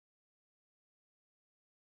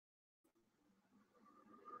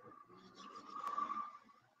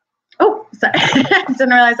So I didn't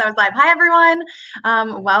realize I was live. Hi, everyone.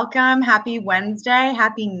 Welcome. Happy Wednesday.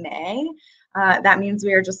 Happy May. That means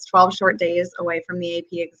we are just 12 short days away from the AP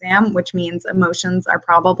exam, which means emotions are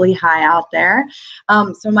probably high out there.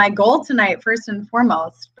 So my goal tonight, first and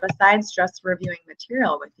foremost, besides just reviewing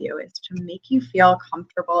material with you, is to make you feel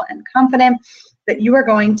comfortable and confident that you are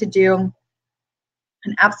going to do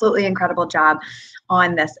an absolutely incredible job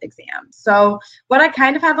on this exam. So what I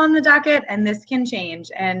kind of have on the docket, and this can change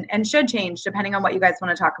and should change depending on what you guys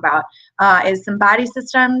want to talk about, is some body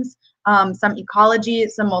systems, some ecology,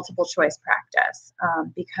 some multiple choice practice,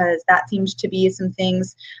 because that seems to be some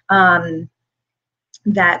things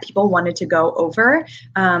that people wanted to go over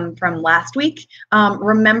from last week.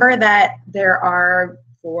 Remember that there are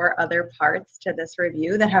 4 other parts to this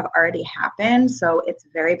review that have already happened. So it's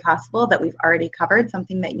very possible that we've already covered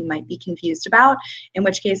something that you might be confused about, in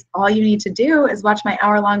which case all you need to do is watch my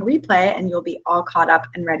hour-long replay and you'll be all caught up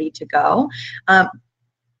and ready to go.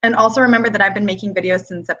 And also remember that I've been making videos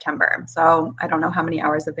since September. So I don't know how many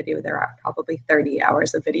hours of video there are, probably 30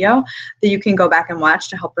 hours of video that you can go back and watch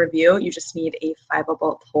to help review. You just need a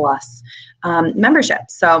Fiveable Plus membership.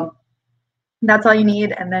 So that's all you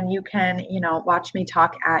need, and then you can, watch me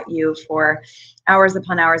talk at you for hours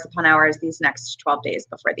upon hours upon hours these next 12 days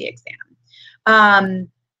before the exam.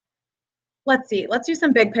 Let's see, let's do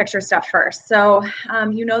some big picture stuff first. So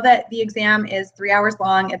you know that the exam is 3 hours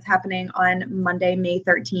long. It's happening on Monday, May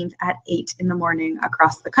 13th at 8 in the morning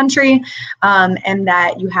across the country, and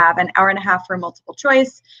that you have an hour and a half for multiple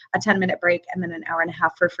choice, a 10-minute break, and then an hour and a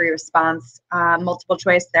half for free response. Multiple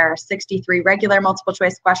choice, there are 63 regular multiple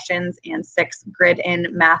choice questions and 6 grid-in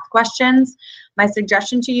math questions. My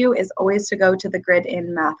suggestion to you is always to go to the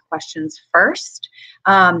grid-in math questions first,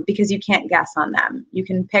 because you can't guess on them. You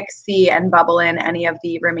can pick C and bubble in any of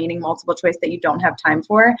the remaining multiple choice that you don't have time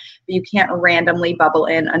for, but you can't randomly bubble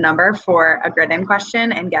in a number for a grid-in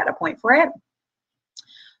question and get a point for it.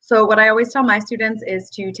 So what I always tell my students is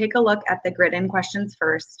to take a look at the grid-in questions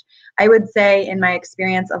first. I would say, in my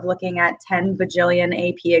experience of looking at 10 bajillion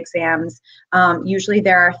AP exams, usually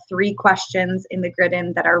there are 3 questions in the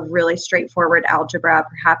grid-in that are really straightforward algebra.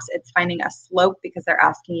 Perhaps it's finding a slope because they're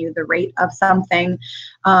asking you the rate of something,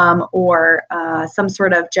 or some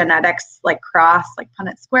sort of genetics like cross, like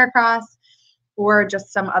Punnett square cross, or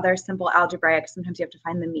just some other simple algebraic. Sometimes you have to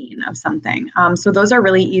find the mean of something. So those are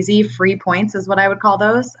really easy. Free points is what I would call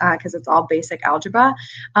those, because it's all basic algebra.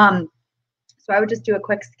 So I would just do a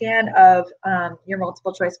quick scan of your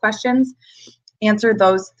multiple choice questions, answer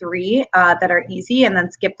those 3 that are easy, and then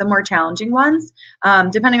skip the more challenging ones.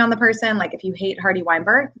 Depending on the person, like if you hate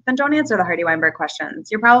Hardy-Weinberg, then don't answer the Hardy-Weinberg questions.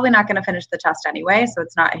 You're probably not going to finish the test anyway, so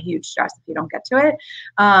it's not a huge stress if you don't get to it.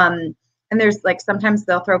 And there's sometimes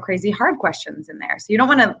they'll throw crazy hard questions in there. So you don't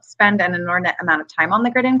want to spend an inordinate amount of time on the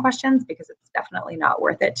grid-in questions, because it's definitely not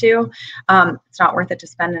worth it to. It's not worth it to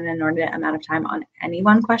spend an inordinate amount of time on any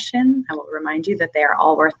one question. I will remind you that they are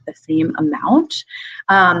all worth the same amount.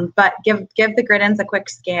 But give the grid-ins a quick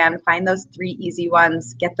scan, find those 3 easy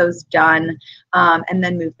ones, get those done, and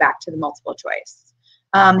then move back to the multiple choice.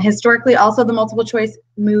 Historically, also the multiple choice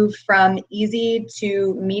moved from easy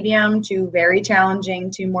to medium to very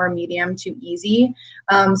challenging to more medium to easy.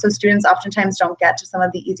 So students oftentimes don't get to some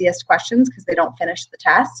of the easiest questions because they don't finish the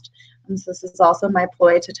test. So this is also my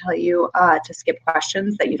ploy to tell you to skip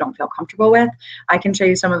questions that you don't feel comfortable with. I can show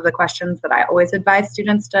you some of the questions that I always advise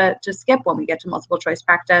students to skip when we get to multiple choice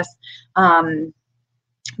practice.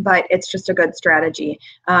 But it's just a good strategy.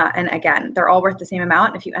 And again, they're all worth the same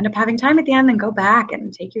amount. If you end up having time at the end, then go back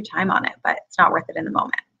and take your time on it, but it's not worth it in the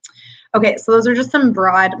moment. Okay, so those are just some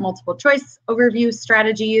broad multiple choice overview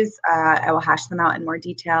strategies. I will hash them out in more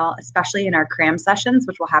detail, especially in our cram sessions,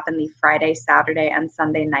 which will happen the Friday, Saturday, and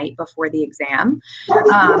Sunday night before the exam.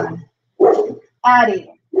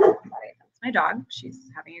 Addie, sorry, that's my dog. She's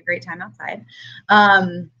having a great time outside.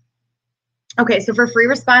 Okay, so for free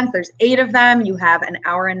response, there's 8 of them. You have an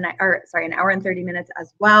hour and 30 minutes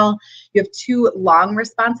as well. You have 2 long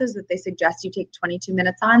responses that they suggest you take 22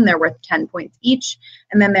 minutes on. They're worth 10 points each.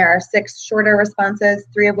 And then there are 6 shorter responses,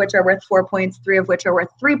 3 of which are worth 4 points, 3 of which are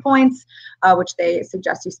worth 3 points, which they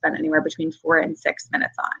suggest you spend anywhere between 4 and 6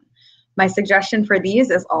 minutes on. My suggestion for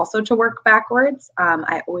these is also to work backwards.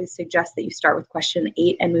 I always suggest that you start with question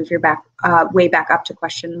 8 and move your way back up to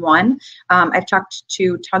question 1. I've talked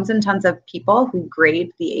to tons and tons of people who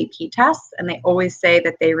grade the AP tests, and they always say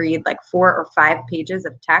that they read like 4 or 5 pages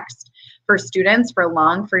of text for students for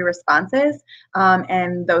long free responses,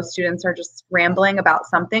 and those students are just rambling about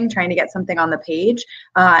something, trying to get something on the page,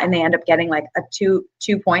 and they end up getting like a two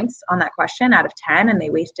points on that question out of 10, and they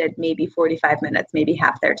wasted maybe 45 minutes, maybe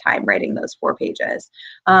half their time writing those 4 pages.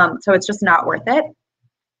 So it's just not worth it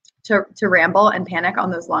to ramble and panic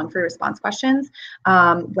on those long free response questions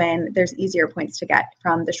when there's easier points to get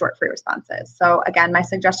from the short free responses. So again, my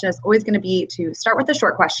suggestion is always going to be to start with the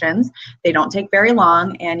short questions. They don't take very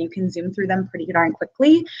long, and you can zoom through them pretty darn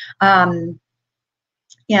quickly. And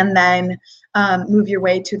then move your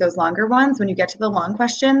way to those longer ones. When you get to the long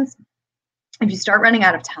questions, if you start running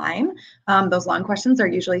out of time, those long questions are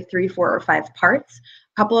usually 3, 4, or 5 parts.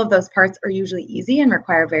 A couple of those parts are usually easy and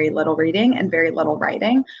require very little reading and very little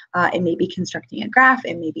writing. It may be constructing a graph,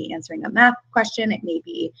 it may be answering a math question, it may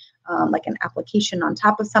be like an application on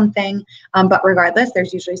top of something. But regardless,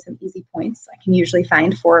 there's usually some easy points. I can usually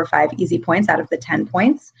find 4 or 5 easy points out of the 10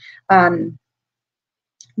 points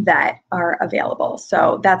that are available.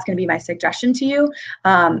 So that's going to be my suggestion to you.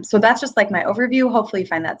 So that's just like my overview. Hopefully you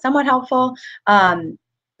find that somewhat helpful.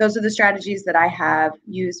 Those are the strategies that I have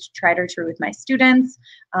used tried or true with my students.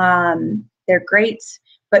 They're great,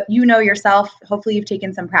 but you know yourself, hopefully you've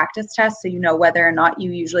taken some practice tests so you know whether or not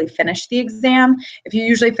you usually finish the exam. If you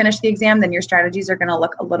usually finish the exam, then your strategies are going to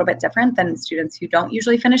look a little bit different than students who don't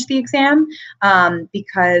usually finish the exam,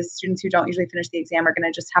 because students who don't usually finish the exam are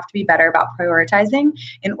going to just have to be better about prioritizing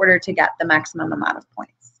in order to get the maximum amount of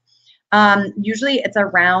points. Usually it's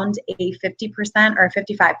around a 50% or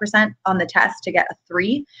 55% on the test to get a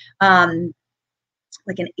 3,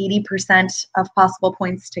 like an 80% of possible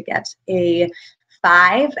points to get a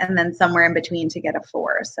 5, and then somewhere in between to get a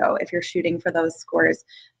 4. So if you're shooting for those scores,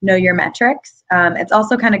 know your metrics. It's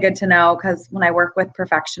also kind of good to know, because when I work with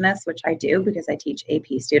perfectionists, which I do because I teach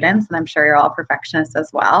AP students, and I'm sure you're all perfectionists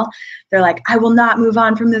as well, they're like, I will not move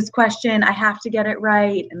on from this question. I have to get it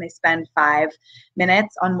right. And they spend 5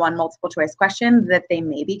 minutes on one multiple choice question that they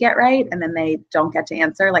maybe get right, and then they don't get to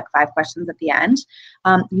answer like 5 questions at the end.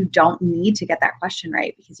 You don't need to get that question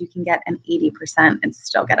right, because you can get an 80% and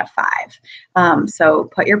still get a 5. So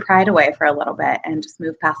put your pride away for a little bit and just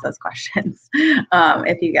move past those questions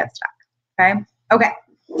if you get stuck. Okay.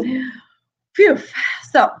 Phew.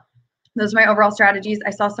 So those are my overall strategies. I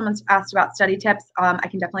saw someone asked about study tips. I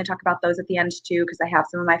can definitely talk about those at the end too, because I have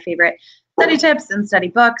some of my favorite study tips and study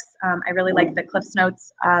books. I really like the Cliff's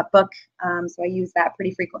Notes book, so I use that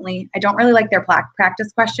pretty frequently. I don't really like their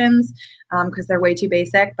practice questions because they're way too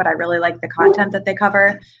basic, but I really like the content that they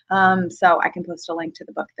cover. So I can post a link to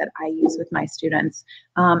the book that I use with my students,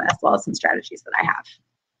 as well as some strategies that I have.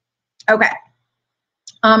 Okay.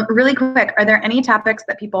 Really quick, are there any topics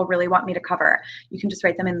that people really want me to cover? You can just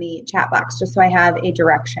write them in the chat box just so I have a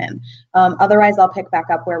direction. Otherwise, I'll pick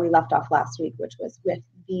back up where we left off last week, which was with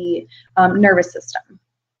the nervous system.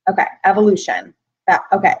 Okay, evolution.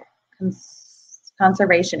 Okay,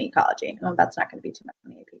 conservation ecology. Oh, that's not going to be too much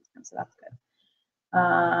on the AP exam, so that's good.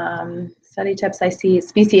 Study tips, I see.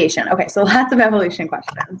 Speciation. Okay, so lots of evolution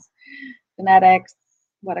questions. Genetics,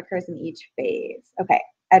 what occurs in each phase. Okay.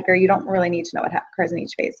 Edgar, you don't really need to know what occurs in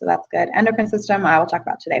each phase, so that's good. Endocrine system, I will talk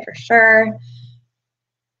about today for sure.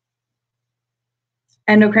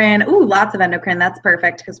 Endocrine, ooh, lots of endocrine, that's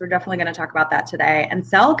perfect, because we're definitely going to talk about that today. And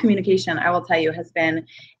cell communication, I will tell you, has been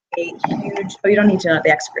a huge, oh, you don't need to know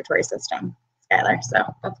the excretory system, Skylar, so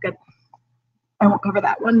that's good. I won't cover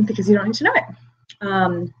that one because you don't need to know it.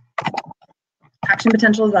 Action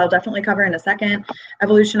potentials, I'll definitely cover in a second.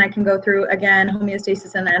 Evolution, I can go through again.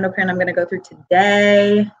 Homeostasis and endocrine, I'm going to go through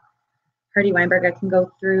today. Hardy-Weinberg, I can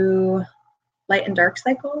go through. Light and dark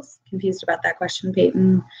cycles. Confused about that question,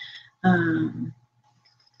 Peyton.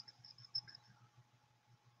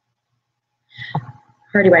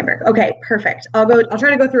 Hardy-Weinberg. Okay, perfect. I'll try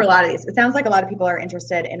to go through a lot of these. It sounds like a lot of people are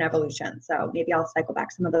interested in evolution, so maybe I'll cycle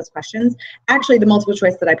back some of those questions. Actually, the multiple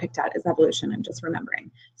choice that I picked out is evolution, I'm just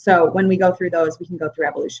remembering. So when we go through those, we can go through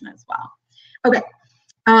evolution as well. Okay,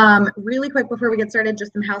 really quick before we get started,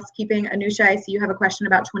 just some housekeeping. Anusha, I see you have a question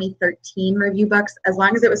about 2013 review books. As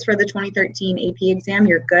long as it was for the 2013 AP exam,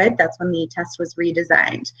 you're good. That's when the test was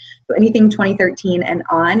redesigned. So anything 2013 and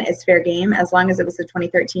on is fair game. As long as it was the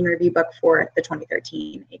 2013 review book for the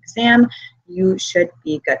 2013 exam, you should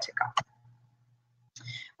be good to go.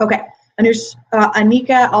 Okay,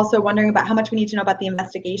 Anika also wondering about how much we need to know about the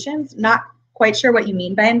investigations. Not quite sure what you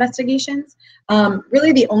mean by investigations.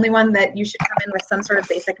 Really the only one that you should come in with some sort of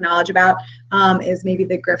basic knowledge about is maybe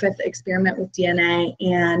the Griffith experiment with DNA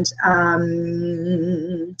and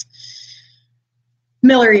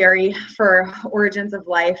familiarity for origins of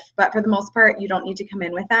life, but for the most part, you don't need to come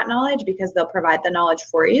in with that knowledge because they'll provide the knowledge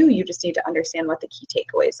for you. You just need to understand what the key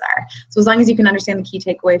takeaways are. So as long as you can understand the key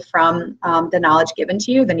takeaway from the knowledge given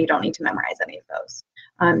to you, then you don't need to memorize any of those.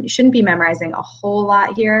 You shouldn't be memorizing a whole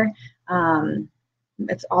lot here.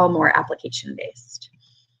 It's all more application based.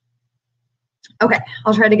 Okay,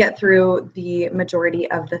 I'll try to get through the majority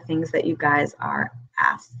of the things that you guys are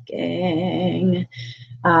asking.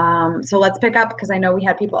 So let's pick up, because I know we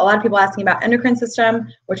had a lot of people asking about endocrine system,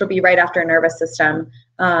 which will be right after nervous system.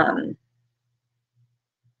 And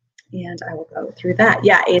I will go through that.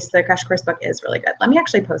 Yeah, ACE, the Crash Course book is really good. Let me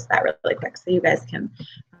actually post that really quick so you guys can,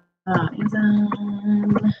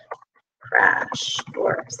 Amazon Crash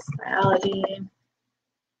Course Biology.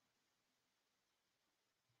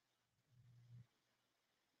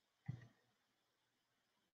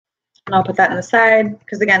 And I'll put that on the side,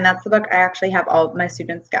 because again, that's the book I actually have all of my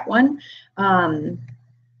students get one. EP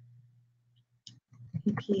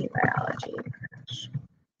Biology.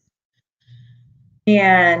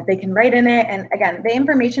 And they can write in it. And again, the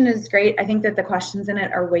information is great. I think that the questions in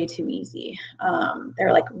it are way too easy.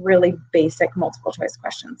 They're like really basic multiple choice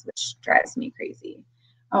questions, which drives me crazy.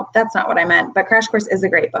 Oh, that's not what I meant. But Crash Course is a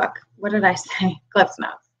great book. What did I say? Cliff's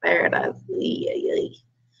Notes. There it is.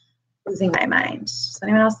 Losing my mind. Is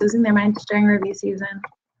anyone else losing their mind during review season?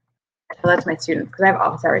 Well, that's my students, because I have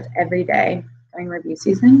office hours every day during review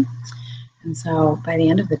season. And so by the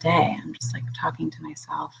end of the day, I'm just like talking to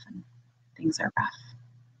myself and things are rough.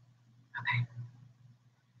 Okay,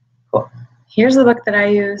 cool. Here's the book that I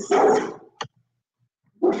use.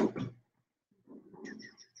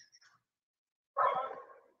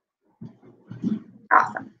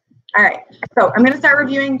 Awesome. All right, so I'm going to start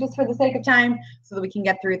reviewing just for the sake of time so that we can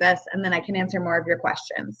get through this, and then I can answer more of your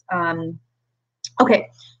questions. Okay,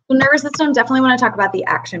 so nervous system, definitely want to talk about the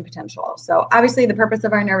action potential. So obviously the purpose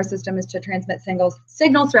of our nervous system is to transmit signals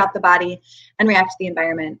throughout the body and react to the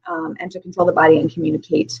environment, and to control the body and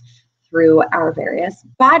communicate through our various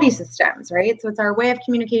body systems, right? So it's our way of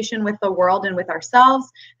communication with the world and with ourselves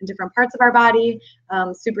and different parts of our body.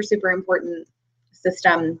 Super, super important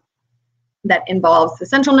system that involves the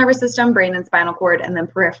central nervous system, brain and spinal cord, and then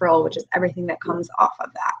peripheral, which is everything that comes off of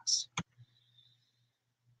that.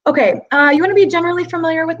 Okay, you want to be generally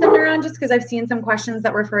familiar with the neuron, just because I've seen some questions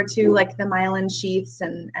that refer to like the myelin sheaths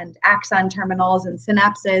and axon terminals and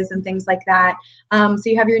synapses and things like that. So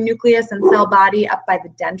you have your nucleus and cell body up by the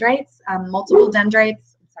dendrites, multiple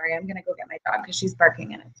dendrites. I'm sorry, I'm going to go get my dog because she's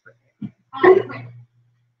barking and it's working.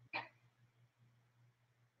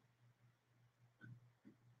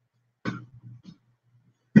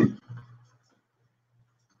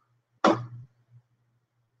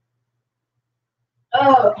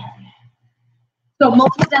 Oh, so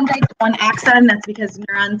multiple dendrites, one axon. That's because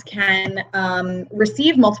neurons can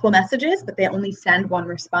receive multiple messages, but they only send one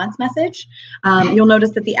response message. You'll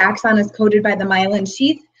notice that the axon is coded by the myelin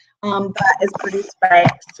sheath that is produced by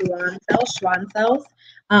Schwann cells.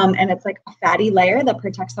 And it's like a fatty layer that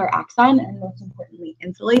protects our axon and most importantly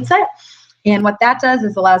insulates it. And what that does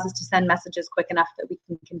is allows us to send messages quick enough that we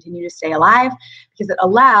can continue to stay alive, because it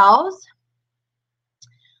allows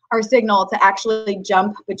our signal to actually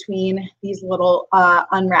jump between these little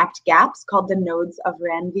unwrapped gaps called the nodes of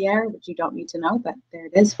Ranvier, which you don't need to know, but there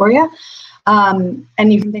it is for you. And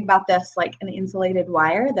you can think about this like an insulated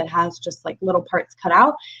wire that has just like little parts cut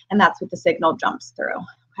out, and that's what the signal jumps through.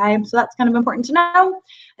 Okay, so that's kind of important to know.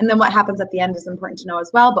 And then what happens at the end is important to know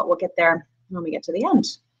as well, but we'll get there when we get to the end.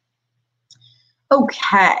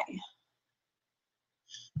 Okay.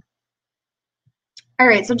 All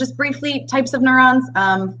right, so just briefly, types of neurons.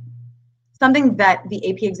 Something that the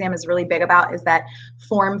AP exam is really big about is that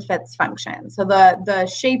form fits function. So the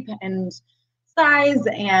shape and size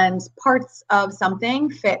and parts of something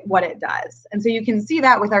fit what it does. And so you can see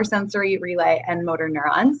that with our sensory, relay, and motor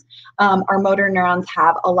neurons. Our motor neurons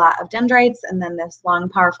have a lot of dendrites and then this long,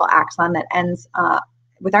 powerful axon that ends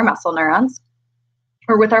with our muscle neurons,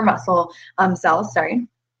 or with our muscle cells, sorry.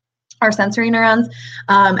 Our sensory neurons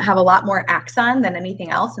have a lot more axon than anything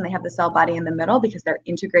else, and they have the cell body in the middle because they're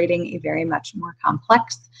integrating a very much more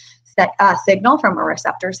complex signal from a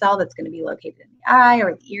receptor cell that's going to be located in the eye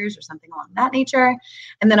or the ears or something along that nature.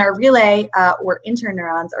 And then our relay or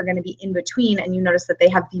interneurons are going to be in between, and you notice that they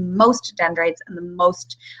have the most dendrites and the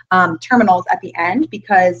most terminals at the end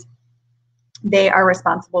because they are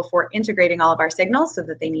responsible for integrating all of our signals so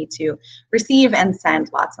that they need to receive and send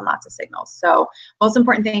lots and lots of signals. So most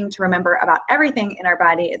important thing to remember about everything in our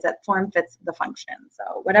body is that form fits the function.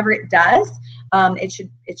 So whatever it does,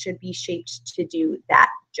 it should be shaped to do that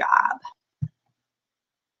job.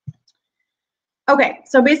 Okay,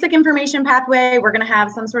 so basic information pathway, we're going to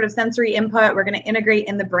have some sort of sensory input. We're going to integrate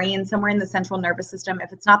in the brain, somewhere in the central nervous system.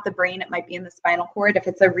 If it's not the brain, it might be in the spinal cord. If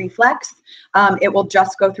it's a reflex, it will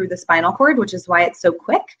just go through the spinal cord, which is why it's so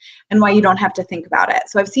quick and why you don't have to think about it.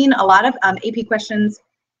 So I've seen a lot of AP questions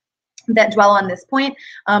that dwell on this point.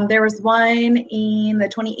 There was one in the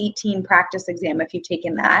 2018 practice exam, if you've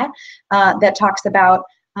taken that, that talks about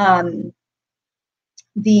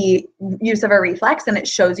the use of a reflex, and it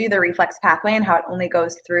shows you the reflex pathway and how it only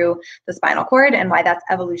goes through the spinal cord and why that's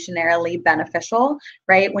evolutionarily beneficial,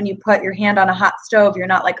 right? When you put your hand on a hot stove, you're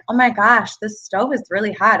not like, oh my gosh, this stove is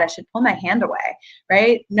really hot, I should pull my hand away,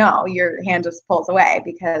 right? No, your hand just pulls away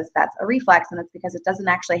because that's a reflex, and it's because it doesn't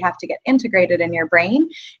actually have to get integrated in your brain.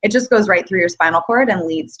 It just goes right through your spinal cord and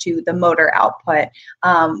leads to the motor output,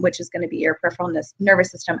 which is going to be your peripheral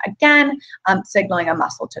nervous system, again, signaling a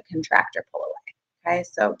muscle to contract or pull away. Okay,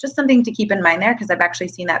 so just something to keep in mind there, because I've actually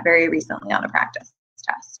seen that very recently on a practice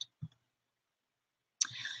test.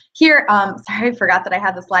 Here, sorry, I forgot that I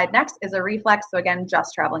had the slide next, is a reflex. So again,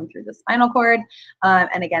 just traveling through the spinal cord.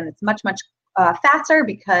 And again, it's much, much faster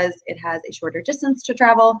because it has a shorter distance to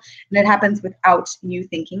travel, and it happens without you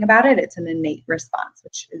thinking about it. It's an innate response,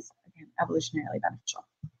 which is, again, evolutionarily beneficial.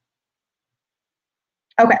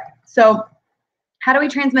 Okay, so how do we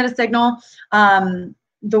transmit a signal?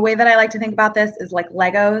 The way that I like to think about this is like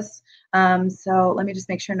Legos. So let me just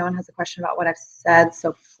make sure no one has a question about what I've said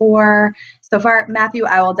so far. Matthew,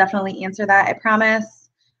 I will definitely answer that, I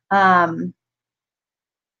promise. Okay.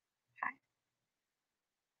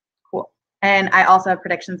 Cool. And I also have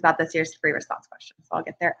predictions about this year's free response question, so I'll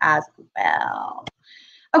get there as well.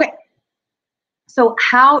 Okay. So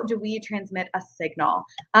how do we transmit a signal?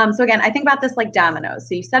 So again, I think about this like dominoes.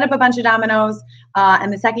 So you set up a bunch of dominoes,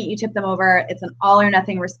 and the second you tip them over, it's an all or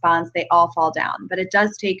nothing response. They all fall down. But it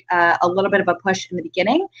does take a little bit of a push in the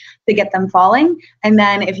beginning to get them falling. And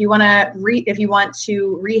then if you want to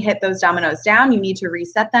re-hit those dominoes down, you need to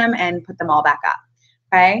reset them and put them all back up.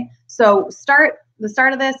 Okay. So the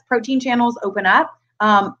start of this, protein channels open up.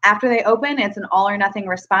 After they open, it's an all or nothing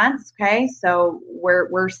response, okay? So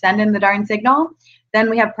we're sending the darn signal. Then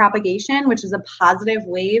we have propagation, which is a positive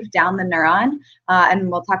wave down the neuron, and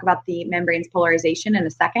we'll talk about the membrane's polarization in a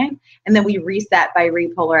second. And then we reset by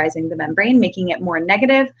repolarizing the membrane, making it more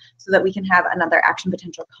negative so that we can have another action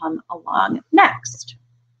potential come along next.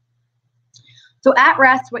 So at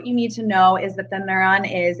rest, what you need to know is that the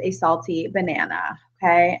neuron is a salty banana.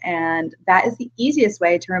 Okay, and that is the easiest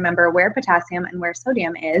way to remember where potassium and where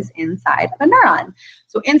sodium is inside of a neuron.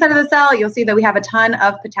 So inside of the cell, you'll see that we have a ton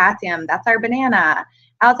of potassium. That's our banana.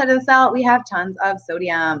 Outside of the cell, we have tons of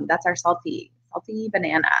sodium. That's our salty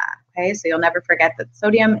banana. Okay, so you'll never forget that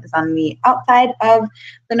sodium is on the outside of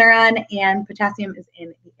the neuron and potassium is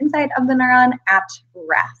in the inside of the neuron at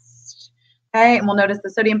rest. Okay, and we'll notice the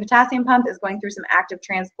sodium-potassium pump is going through some active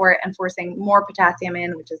transport and forcing more potassium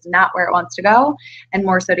in, which is not where it wants to go, and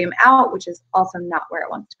more sodium out, which is also not where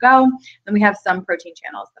it wants to go. Then we have some protein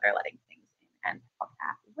channels that are letting things in and out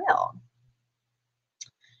at will.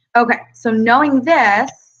 Okay, so knowing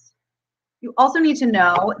this, you also need to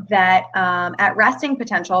know that at resting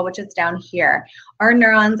potential, which is down here, our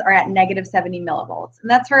neurons are at -70 millivolts. And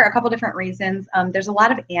that's for a couple different reasons. There's a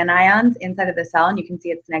lot of anions inside of the cell, and you can see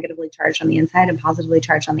it's negatively charged on the inside and positively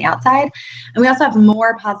charged on the outside. And we also have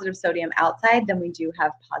more positive sodium outside than we do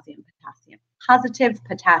have positive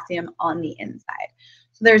potassium on the inside.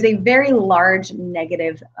 So there's a very large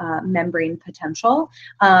negative membrane potential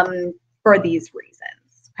for these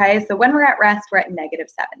reasons. Okay, so when we're at rest, we're at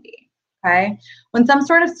 -70. Okay, when some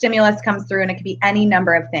sort of stimulus comes through, and it could be any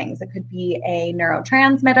number of things. It could be a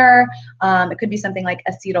neurotransmitter. It could be something like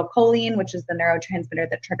acetylcholine, which is the neurotransmitter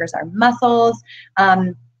that triggers our muscles.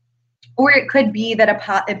 Or it could be that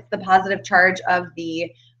it's the positive charge of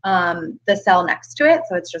the cell next to it.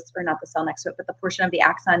 So it's just, or not the cell next to it, but the portion of the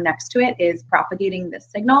axon next to it is propagating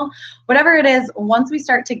this signal. Whatever it is, once we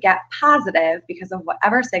start to get positive because of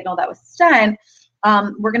whatever signal that was sent,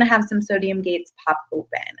 we're going to have some sodium gates pop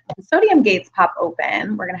open. When sodium gates pop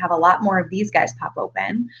open, we're going to have a lot more of these guys pop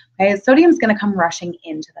open. Okay, sodium is going to come rushing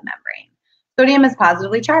into the membrane. Sodium is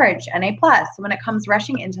positively charged, Na+. So when it comes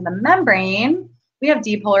rushing into the membrane, we have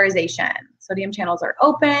depolarization. Sodium channels are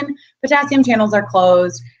open, potassium channels are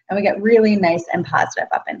closed, and we get really nice and positive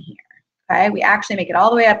up in here. Okay, we actually make it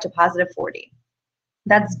all the way up to +40.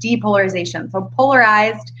 That's depolarization. So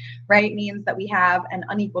polarized, right, means that we have an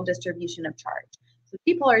unequal distribution of charge. So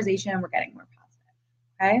depolarization, we're getting more positive,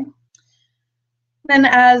 okay? Then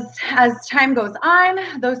as time goes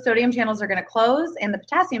on, those sodium channels are going to close, and the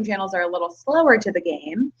potassium channels are a little slower to the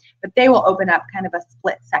game, but they will open up kind of a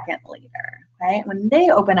split second later, okay? When they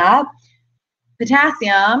open up,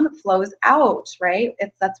 Potassium flows out, right?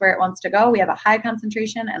 That's where it wants to go. We have a high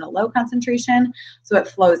concentration and a low concentration, so it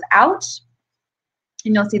flows out.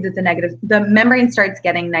 And you'll see that the membrane starts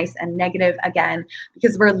getting nice and negative again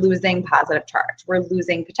because we're losing positive charge. We're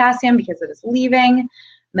losing potassium because it is leaving. And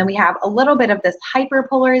then we have a little bit of this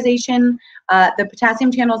hyperpolarization. The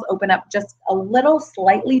potassium channels open up just a little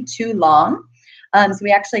slightly too long. So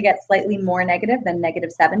we actually get slightly more negative than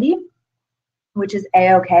 -70, which is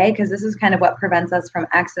A-okay, because this is kind of what prevents us from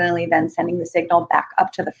accidentally then sending the signal back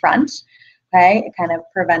up to the front. Okay, it kind of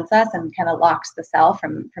prevents us and kind of locks the cell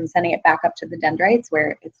from sending it back up to the dendrites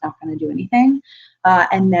where it's not going to do anything.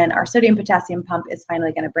 And then our sodium-potassium pump is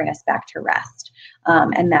finally going to bring us back to rest.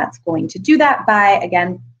 And that's going to do that by,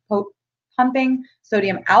 again, pumping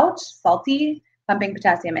sodium out, salty, pumping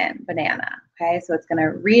potassium in, banana. Okay, so it's going to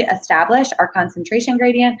reestablish our concentration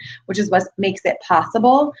gradient, which is what makes it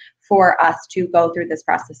possible for us to go through this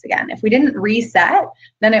process again. If we didn't reset,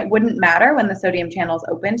 then it wouldn't matter when the sodium channels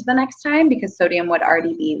opened the next time because sodium would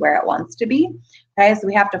already be where it wants to be. Okay, so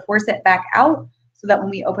we have to force it back out so that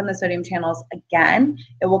when we open the sodium channels again,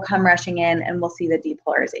 it will come rushing in and we'll see the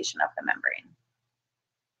depolarization of the membrane.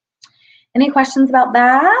 Any questions about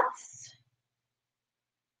that?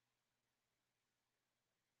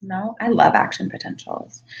 No, I love action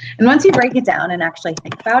potentials. And once you break it down and actually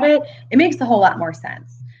think about it, it makes a whole lot more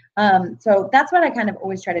sense. So that's what I kind of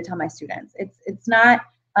always try to tell my students. It's not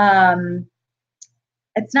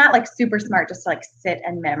like super smart just to like sit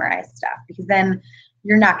and memorize stuff, because then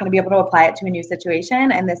you're not going to be able to apply it to a new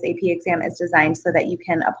situation. And this AP exam is designed so that you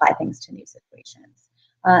can apply things to new situations.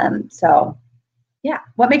 So yeah,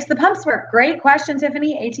 what makes the pumps work? Great question,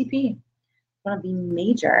 Tiffany. ATP, one of the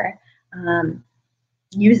major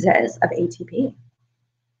uses of ATP.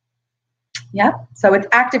 Yep, so it's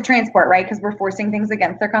active transport, right? Because we're forcing things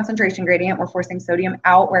against their concentration gradient. We're forcing sodium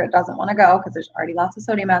out where it doesn't want to go because there's already lots of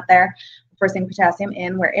sodium out there. We're forcing potassium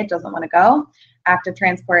in where it doesn't want to go. Active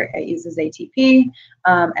transport, it uses ATP.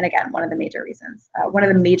 And again, one of the major reasons, one of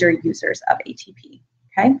the major users of ATP,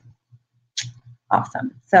 okay?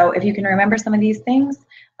 Awesome. So if you can remember some of these things,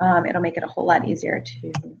 it'll make it a whole lot easier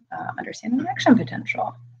to understand the action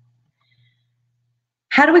potential.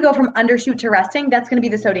 How do we go from undershoot to resting? That's going to be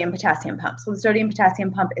the sodium potassium pump. So the sodium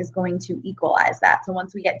potassium pump is going to equalize that. So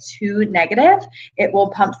once we get too negative, it will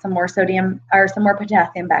pump some more sodium or some more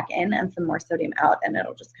potassium back in and some more sodium out, and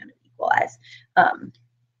it'll just kind of equalize,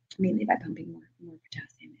 mainly by pumping more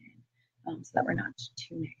potassium in, so that we're not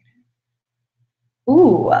too negative.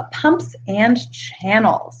 Ooh, pumps and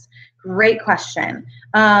channels. Great question.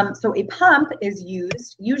 So a pump is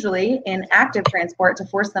used usually in active transport to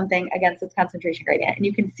force something against its concentration gradient. And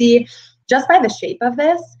you can see just by the shape of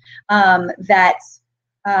this that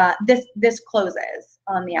this closes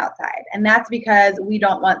on the outside. And that's because we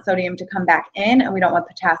don't want sodium to come back in and we don't want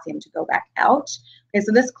potassium to go back out. Okay,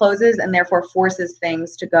 so this closes and therefore forces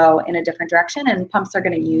things to go in a different direction, and pumps are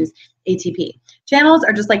going to use ATP. Channels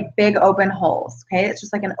are just like big open holes, okay? It's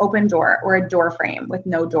just like an open door or a door frame with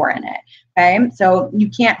no door in it, okay? So you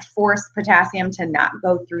can't force potassium to not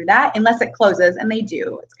go through that unless it closes, and they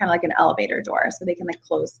do. It's kind of like an elevator door, so they can like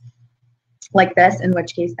close like this, in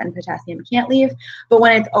which case then potassium can't leave. But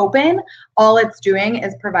when it's open, all it's doing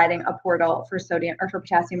is providing a portal for sodium or for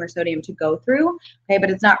potassium or sodium to go through, okay? But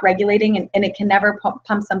it's not regulating, and it can never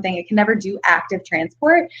pump something. It can never do active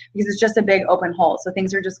transport because it's just a big open hole. So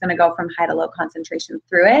things are just going to go from high to low concentration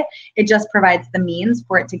through it. It just provides the means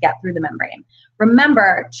for it to get through the membrane.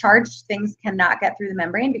 Remember, charged things cannot get through the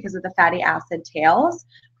membrane because of the fatty acid tails.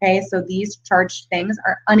 Okay, so these charged things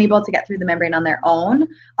are unable to get through the membrane on their own.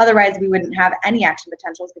 Otherwise, we wouldn't have any action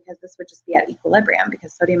potentials because this would just be at equilibrium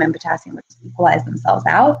because sodium and potassium would just equalize themselves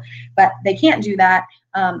out. But they can't do that.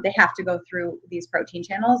 They have to go through these protein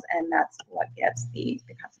channels, and that's what gives the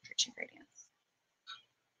concentration gradients.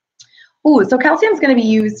 Ooh, so calcium is going to be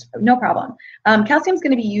used, no problem. Calcium is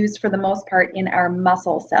going to be used for the most part in our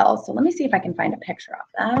muscle cells. So let me see if I can find a picture of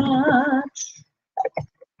that.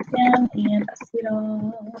 And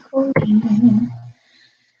acetylcholine.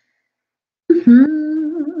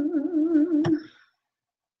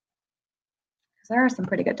 There are some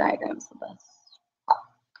pretty good diagrams of this.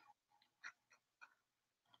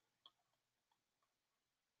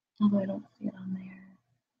 Although I don't see it on there.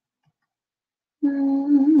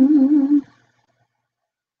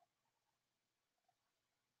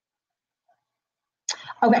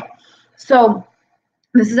 Okay, so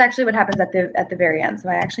this is actually what happens at the very end. So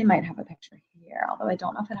I actually might have a picture here, although I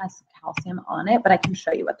don't know if it has calcium on it, but I can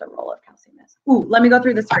show you what the role of calcium is. Ooh, let me go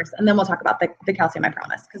through this first, and then we'll talk about the calcium, I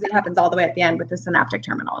promise, because it happens all the way at the end with the synaptic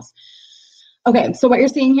terminals. Okay, so what you're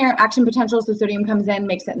seeing here, action potential, so sodium comes in,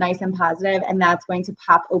 makes it nice and positive, and that's going to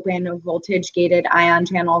pop open voltage-gated ion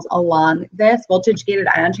channels along this. Voltage-gated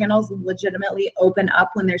ion channels legitimately open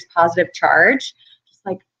up when there's positive charge, just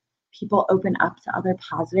like people open up to other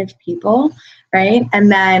positive people, right?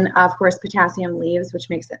 And then, of course, potassium leaves,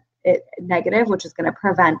 which makes it negative, which is going to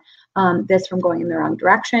prevent this from going in the wrong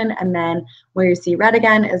direction. And then where you see red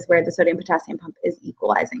again is where the sodium potassium pump is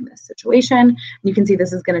equalizing this situation. You can see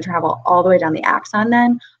this is going to travel all the way down the axon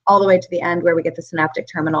then, all the way to the end where we get the synaptic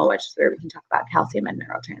terminal, which is where we can talk about calcium and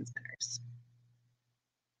neurotransmitters.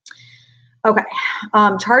 Okay,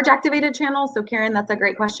 charge activated channels. So Karen, that's a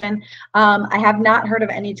great question. I have not heard of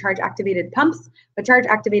any charge activated pumps, but charge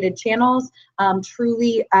activated channels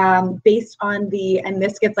truly based on the, and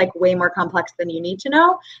this gets like way more complex than you need to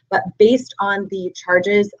know, but based on the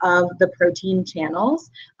charges of the protein channels,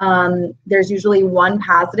 there's usually one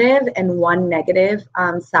positive and one negative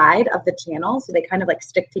side of the channel. So they kind of like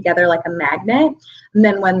stick together like a magnet. And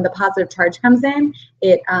then when the positive charge comes in,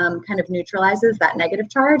 it kind of neutralizes that negative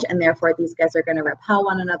charge, and therefore these guys are going to repel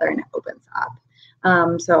one another and it opens up.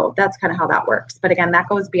 So that's kind of how that works. But again, that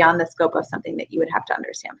goes beyond the scope of something that you would have to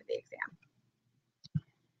understand for the exam.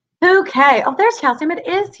 Okay, oh, there's calcium. It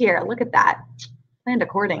is here. Look at that. Planned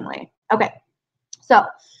accordingly. Okay, so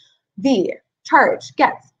the charge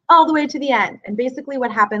gets all the way to the end. And basically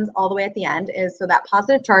what happens all the way at the end is, so that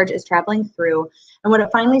positive charge is traveling through, and what it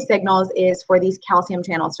finally signals is for these calcium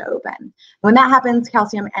channels to open. When that happens,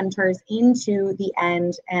 calcium enters into the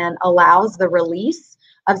end and allows the release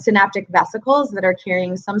of synaptic vesicles that are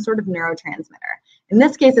carrying some sort of neurotransmitter. In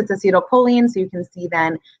this case, it's acetylcholine, so you can see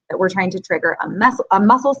then that we're trying to trigger a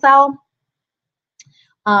muscle cell.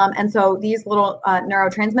 And so these little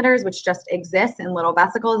neurotransmitters, which just exist in little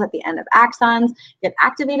vesicles at the end of axons, get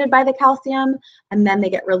activated by the calcium, and then they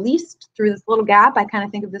get released through this little gap. I kind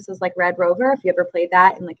of think of this as like Red Rover, if you ever played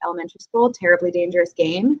that in like elementary school, terribly dangerous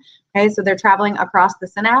game. Okay, so they're traveling across the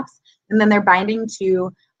synapse, and then they're binding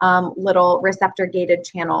to little receptor-gated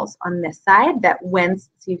channels on this side that when, so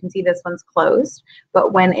you can see this one's closed,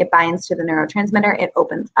 but when it binds to the neurotransmitter, it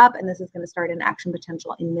opens up, and this is going to start an action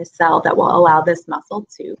potential in this cell that will allow this muscle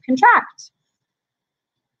to contract.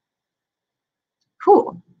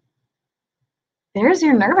 Cool. There's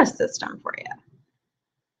your nervous system for you.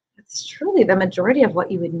 It's truly the majority of what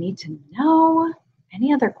you would need to know.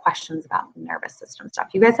 Any other questions about nervous system stuff?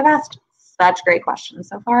 You guys have asked such great questions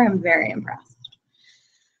so far. I'm very impressed.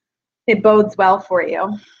 It bodes well for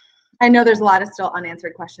you. I know there's a lot of still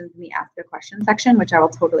unanswered questions in the Ask a Question section, which I will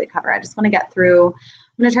totally cover. I just want to get through,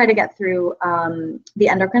 I'm going to try to get through the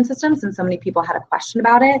endocrine system since so many people had a question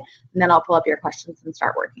about it, and then I'll pull up your questions and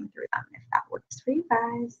start working through them if that works for you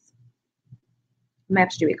guys. I might have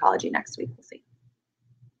to do ecology next week, we'll see.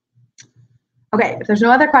 Okay, if there's no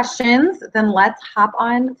other questions, then let's hop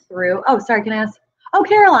on through. Oh, sorry, can I ask? Oh,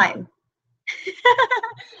 Caroline.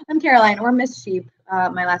 I'm Caroline, or Miss Sheep.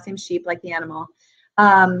 My last name's Sheep, like the animal.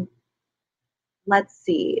 Let's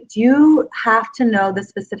see. Do you have to know the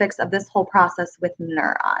specifics of this whole process with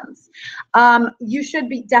neurons? You should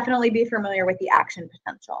definitely be familiar with the action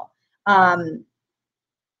potential.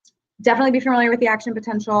 Definitely be familiar with the action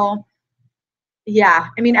potential. Yeah,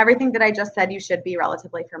 I mean, everything that I just said, you should be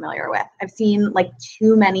relatively familiar with. I've seen like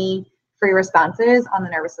too many free responses on the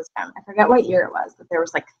nervous system. I forget what year it was, but there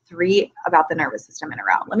was like 3 about the nervous system in a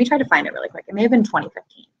row. Let me try to find it really quick. It may have been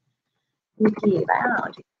 2015. Wiki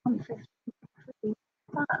biology, 2015.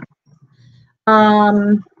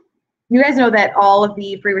 You guys know that all of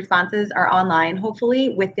the free responses are online, hopefully,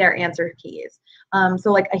 with their answer keys.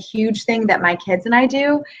 So like a huge thing that my kids and I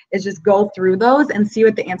do is just go through those and see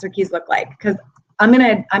what the answer keys look like. Because I'm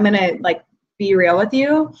gonna like be real with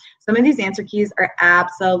you. Some of these answer keys are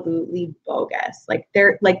absolutely bogus. Like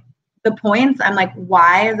they're like the points. I'm like,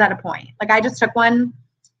 why is that a point? Like I just took one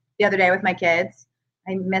the other day with my kids.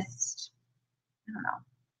 I missed, I don't know,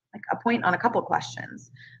 like a point on a couple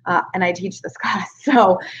questions. And I teach this class.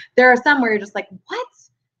 So there are some where you're just like, what?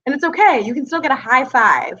 And it's okay. You can still get a high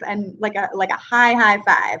 5 and like a high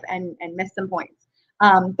 5 and miss some points.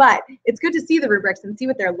 But it's good to see the rubrics and see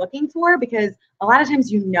what they're looking for, because a lot of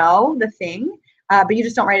times you know the thing, but you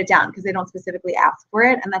just don't write it down because they don't specifically ask for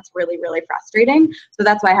it. And that's really, really frustrating. So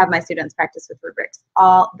that's why I have my students practice with rubrics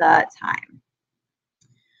all the time.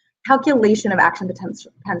 Calculation of action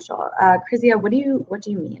potential. Krizia, what do you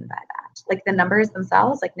mean by that? Like the numbers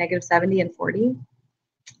themselves, like -70 and 40?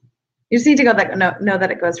 You just need to go know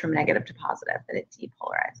that it goes from negative to positive, that it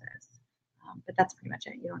depolarizes. But that's pretty much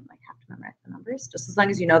it. You don't like have to memorize the numbers, just as long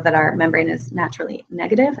as you know that our membrane is naturally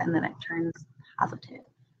negative and then it turns positive.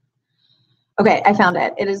 Okay, I found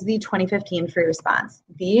it. It is the 2015 free response.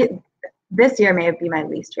 this year may be my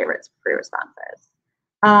least favorite free responses.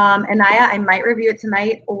 Anaya, I might review it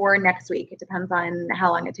tonight or next week. It depends on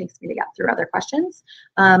how long it takes me to get through other questions,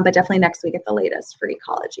 but definitely next week at the latest for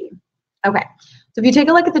ecology. Okay, so if you take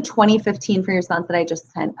a look at the 2015 free response that I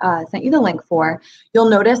just sent you the link for, you'll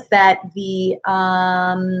notice that the,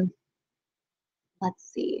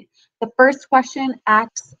 let's see, the first question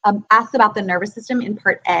asks about the nervous system in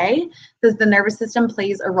part A. Says the nervous system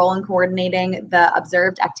plays a role in coordinating the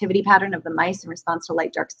observed activity pattern of the mice in response to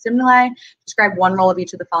light-dark stimuli. Describe one role of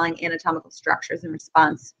each of the following anatomical structures in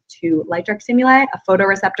response to light-dark stimuli: a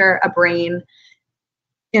photoreceptor, a brain,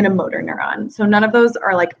 and a motor neuron. So none of those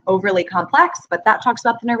are like overly complex, but that talks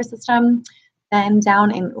about the nervous system. Then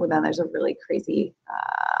down in, oh, then there's a really crazy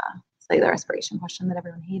cellular respiration question that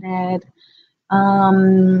everyone hated.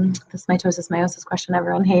 This mitosis meiosis question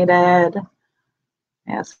everyone hated.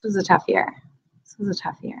 Yeah, this was a tough year. This was a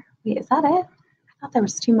tough year. Wait, is that it? I thought there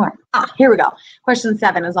was 2 more. Here we go. Question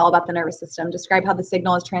 7 is all about the nervous system. Describe how the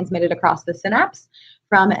signal is transmitted across the synapse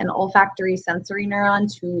from an olfactory sensory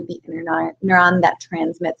neuron to the inner neuron that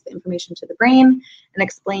transmits the information to the brain, and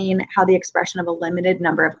explain how the expression of a limited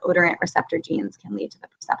number of odorant receptor genes can lead to the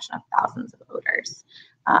perception of thousands of odors.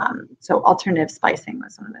 So alternative splicing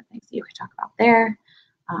was one of the things that you could talk about there.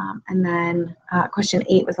 And then question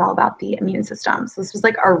 8 was all about the immune system. So this was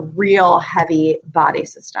like a real heavy body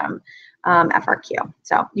system FRQ.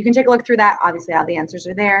 So you can take a look through that. Obviously, all the answers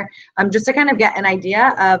are there. Just to kind of get an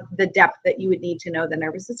idea of the depth that you would need to know the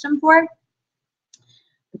nervous system for.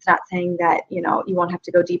 It's not saying that, you know, you won't have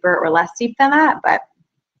to go deeper or less deep than that, but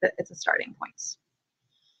it's a starting point.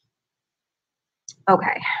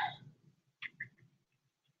 Okay.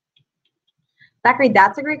 Zachary,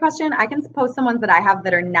 that's a great question. I can post some ones that I have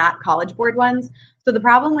that are not College Board ones. So the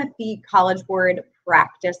problem with the College Board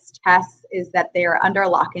practice tests is that they are under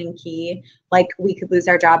lock and key. Like, we could lose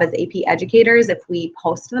our job as AP educators if we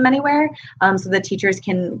post them anywhere. So the teachers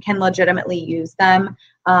can legitimately use them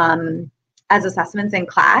as assessments in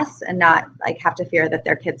class and not like have to fear that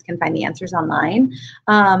their kids can find the answers online.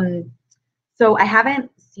 So I haven't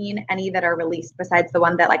seen any that are released besides the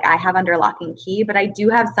one that like I have under lock and key, but I do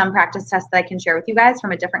have some practice tests that I can share with you guys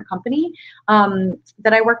from a different company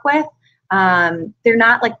that I work with. They're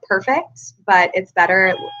not like perfect, but it's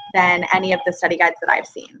better than any of the study guides that I've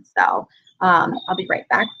seen. So I'll be right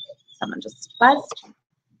back. Someone just buzzed.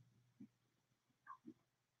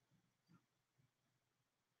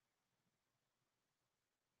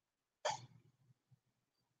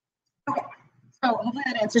 Okay, so hopefully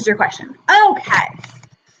that answers your question. Okay.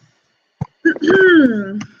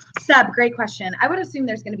 Seb, great question. I would assume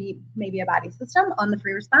there's going to be maybe a body system on the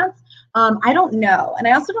free response. I don't know. And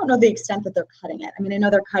I also don't know the extent that they're cutting it. I mean, I know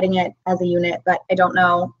they're cutting it as a unit, but I don't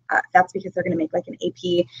know. That's because they're going to make like an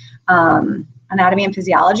AP anatomy and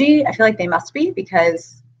physiology. I feel like they must be,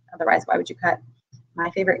 because otherwise, why would you cut my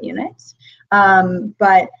favorite unit?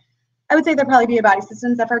 But I would say there'll probably be a body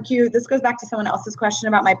systems FRQ. This goes back to someone else's question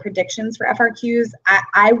about my predictions for FRQs.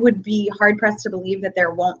 I would be hard pressed to believe that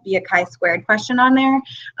there won't be a chi-squared question on there.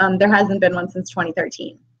 There hasn't been one since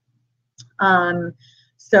 2013.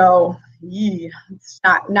 So it's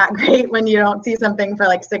not great when you don't see something for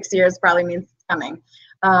like 6 years, probably means it's coming.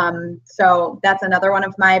 So that's another one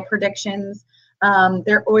of my predictions.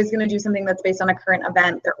 They're always going to do something that's based on a current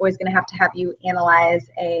event. They're always going to have you analyze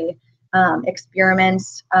a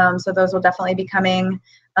experiments. So those will definitely be coming.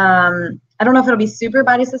 I don't know if it'll be super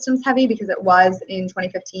body systems heavy because it was in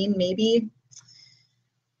 2015, maybe.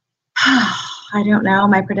 I don't know.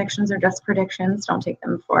 My predictions are just predictions. Don't take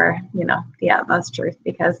them for, you know, the utmost truth,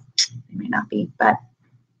 because they may not be. But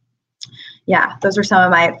yeah, those are some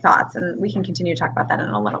of my thoughts, and we can continue to talk about that in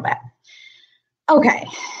a little bit. Okay.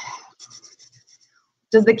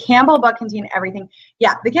 Does the Campbell book contain everything?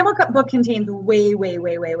 Yeah, the Campbell book contains way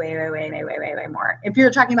more. If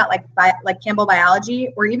you're talking about like Campbell biology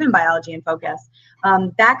or even biology in focus,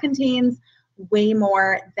 that contains way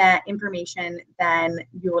more that information than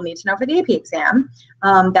you will need to know for the AP exam.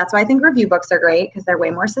 That's why I think review books are great, because they're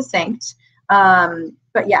way more succinct.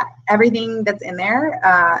 But yeah, everything that's in there,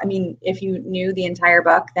 I mean, if you knew the entire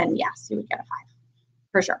book, then yes, you would get a 5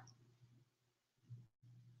 for sure.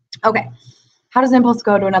 Okay. How does impulse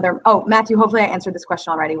go to another? Oh, Matthew, hopefully I answered this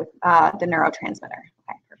question already with the neurotransmitter.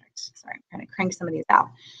 Okay, perfect. Sorry, I'm trying to crank some of these out.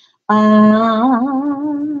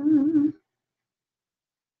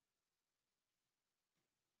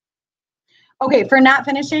 Okay, for not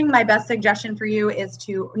finishing, my best suggestion for you is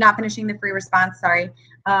to, not finishing the free response, sorry.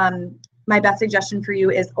 My best suggestion for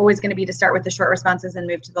you is always going to be to start with the short responses and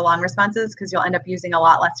move to the long responses, because you'll end up using a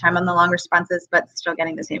lot less time on the long responses, but still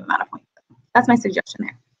getting the same amount of points. That's my suggestion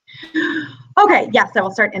there. Okay, yes, I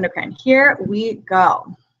will start endocrine. Here we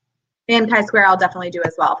go. And chi-square I'll definitely do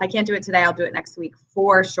as well. If I can't do it today, I'll do it next week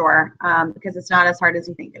for sure, because it's not as hard as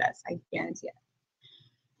you think it is. I guarantee it.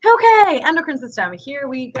 Okay, endocrine system, here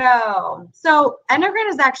we go. So endocrine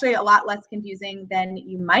is actually a lot less confusing than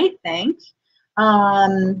you might think.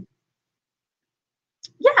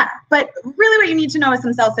 Yeah, but really what you need to know is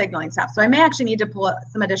some cell signaling stuff. So I may actually need to pull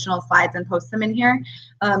some additional slides and post them in here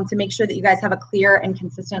to make sure that you guys have a clear and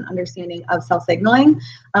consistent understanding of cell signaling,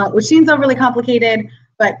 which seems overly complicated,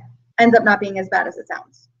 but ends up not being as bad as it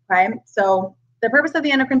sounds, okay? So the purpose of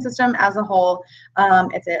the endocrine system as a whole,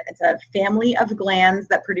 it's a family of glands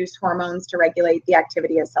that produce hormones to regulate the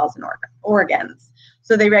activity of cells and organs.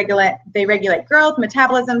 So they regulate growth,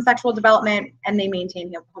 metabolism, sexual development, and they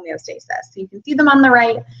maintain homeostasis. So you can see them on the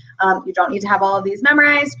right. You don't need to have all of these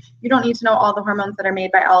memorized. You don't need to know all the hormones that are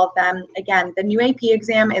made by all of them. Again, the new AP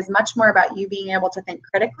exam is much more about you being able to think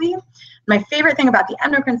critically. My favorite thing about the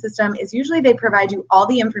endocrine system is usually they provide you all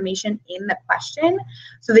the information in the question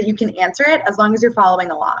so that you can answer it as long as you're following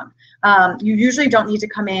along. You usually don't need to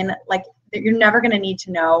come in like, you're never going to need to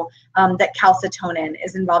know that calcitonin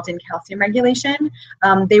is involved in calcium regulation.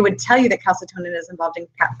 They would tell you that calcitonin is involved in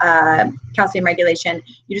calcium regulation.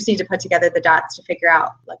 You just need to put together the dots to figure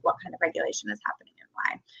out like what kind of regulation is happening and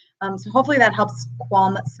why. So hopefully that helps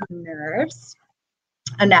calm some nerves.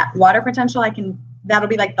 And that water potential, that'll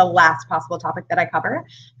be like the last possible topic that I cover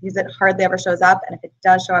because it hardly ever shows up. And if it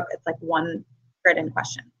does show up, it's like one written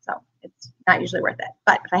question. So it's not usually worth it.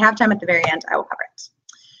 But if I have time at the very end, I will cover it.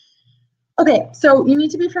 Okay, so you need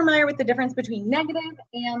to be familiar with the difference between negative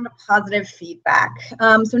and positive feedback.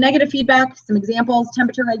 So negative feedback, some examples,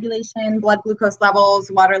 temperature regulation, blood glucose levels,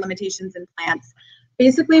 water limitations in plants.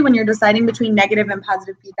 Basically, when you're deciding between negative and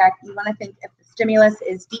positive feedback, you want to think if the stimulus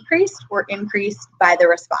is decreased or increased by the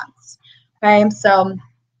response. Okay, so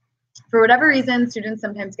for whatever reason, students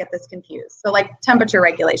sometimes get this confused. So like temperature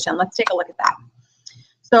regulation, let's take a look at that.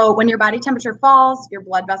 So when your body temperature falls, your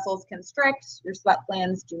blood vessels constrict, your sweat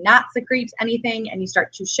glands do not secrete anything, and you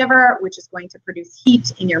start to shiver, which is going to produce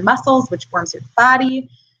heat in your muscles, which forms your body.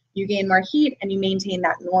 You gain more heat, and you maintain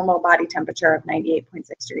that normal body temperature of 98.6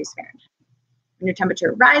 degrees Fahrenheit. When your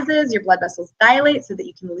temperature rises, your blood vessels dilate so that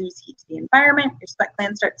you can lose heat to the environment. Your sweat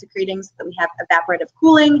glands start secreting so that we have evaporative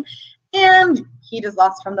cooling, and heat is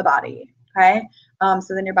lost from the body, okay?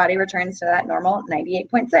 So then your body returns to that normal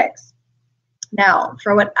 98.6. Now,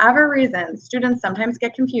 for whatever reason, students sometimes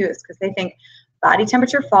get confused because they think body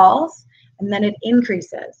temperature falls and then it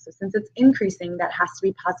increases. So since it's increasing, that has to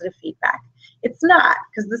be positive feedback. It's not,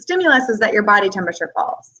 because the stimulus is that your body temperature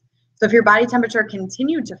falls. So if your body temperature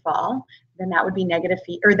continued to fall, then that would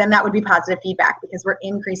be positive feedback because we're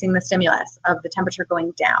increasing the stimulus of the temperature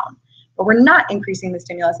going down. But we're not increasing the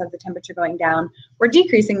stimulus of the temperature going down. We're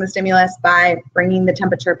decreasing the stimulus by bringing the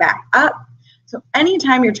temperature back up. So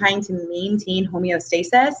anytime you're trying to maintain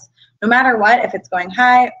homeostasis, no matter what, if it's going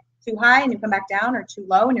too high and you come back down, or too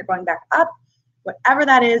low and you're going back up, whatever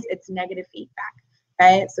that is, it's negative feedback,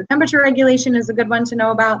 okay? So temperature regulation is a good one to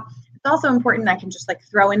know about. It's also important, I can just like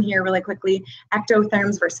throw in here really quickly,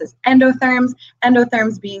 ectotherms versus endotherms.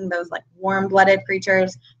 Endotherms being those like warm-blooded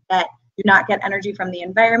creatures that do not get energy from the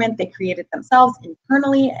environment. They create it themselves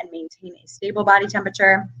internally and maintain a stable body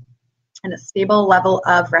temperature and a stable level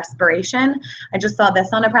of respiration. I just saw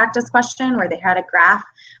this on a practice question where they had a graph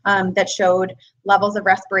that showed levels of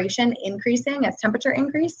respiration increasing as temperature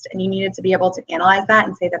increased, and you needed to be able to analyze that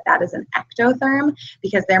and say that that is an ectotherm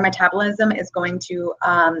because their metabolism is going to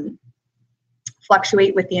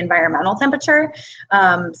fluctuate with the environmental temperature.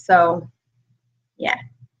 So yeah,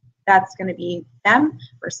 that's going to be them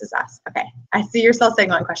versus us. Okay, I see your cell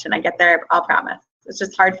signaling question. I get there, I'll promise. It's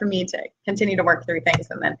just hard for me to continue to work through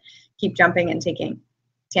things and then keep jumping and taking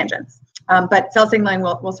tangents. But cell signaling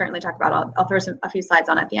we'll certainly talk about. I'll throw a few slides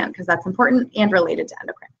on at the end because that's important and related to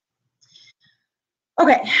endocrine.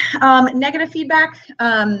 Okay, negative feedback.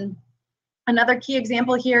 Another key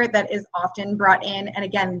example here that is often brought in, and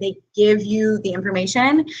again, they give you the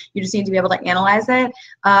information, you just need to be able to analyze it,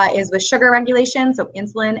 is with sugar regulation, so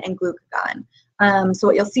insulin and glucagon. So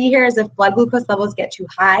what you'll see here is if blood glucose levels get too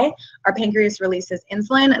high, our pancreas releases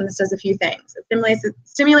insulin, and this does a few things. It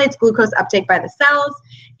stimulates glucose uptake by the cells,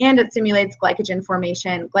 and it stimulates glycogen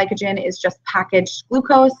formation. Glycogen is just packaged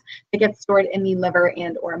glucose that gets stored in the liver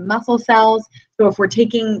and or muscle cells. So if we're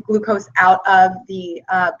taking glucose out of the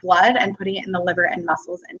blood and putting it in the liver and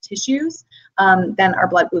muscles and tissues, then our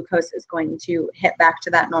blood glucose is going to hit back to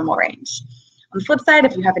that normal range. On the flip side,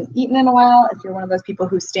 if you haven't eaten in a while, if you're one of those people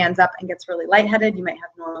who stands up and gets really lightheaded, you might have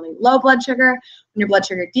normally low blood sugar. When your blood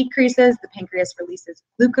sugar decreases, the pancreas releases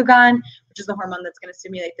glucagon, which is the hormone that's going to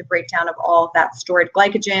stimulate the breakdown of all of that stored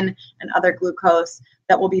glycogen and other glucose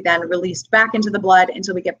that will be then released back into the blood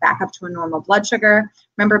until we get back up to a normal blood sugar.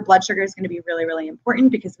 Remember, blood sugar is going to be really, really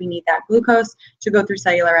important because we need that glucose to go through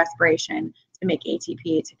cellular respiration to make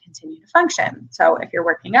ATP to continue to function. So if you're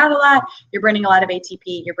working out a lot, you're burning a lot of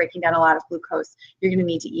ATP, you're breaking down a lot of glucose, you're going to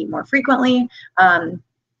need to eat more frequently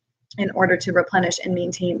in order to replenish and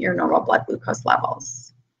maintain your normal blood glucose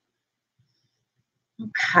levels.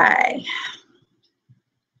 Okay.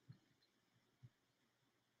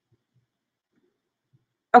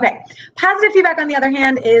 Okay, positive feedback on the other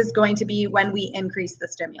hand is going to be when we increase the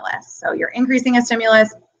stimulus. So you're increasing a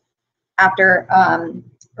stimulus after,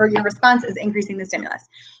 or your response is increasing the stimulus.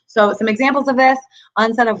 So some examples of this: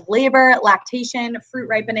 onset of labor, lactation, fruit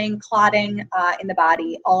ripening, clotting in the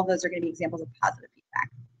body. All of those are going to be examples of positive feedback.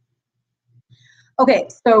 Okay,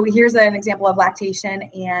 so here's an example of lactation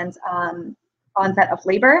and onset of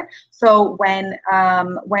labor. So when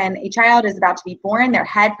a child is about to be born, their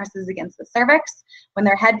head presses against the cervix. When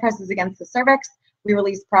their head presses against the cervix, we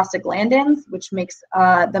release prostaglandins, which makes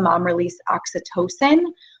the mom release oxytocin,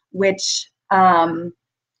 which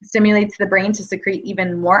stimulates the brain to secrete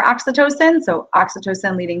even more oxytocin. So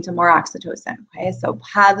oxytocin leading to more oxytocin. Okay, so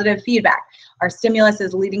positive feedback. Our stimulus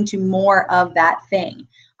is leading to more of that thing.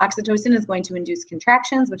 Oxytocin is going to induce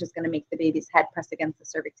contractions, which is going to make the baby's head press against the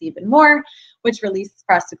cervix even more, which releases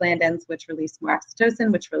prostaglandins, which release more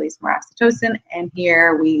oxytocin, which release more oxytocin, and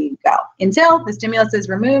here we go. Until the stimulus is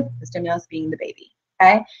removed, the stimulus being the baby.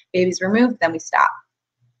 Okay, baby's removed, then we stop.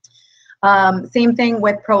 Same thing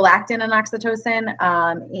with prolactin and oxytocin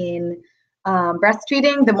in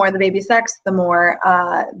breastfeeding. The more the baby sucks, the more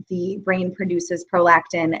the brain produces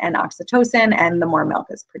prolactin and oxytocin, and the more milk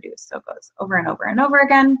is produced. So it goes over and over and over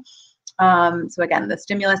again. So again, the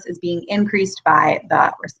stimulus is being increased by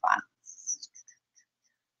the response.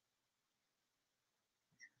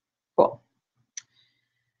 Cool.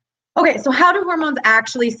 Okay, so how do hormones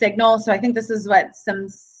actually signal? So I think this is what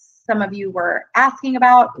some of you were asking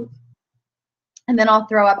about. And then I'll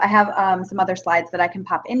throw up, I have some other slides that I can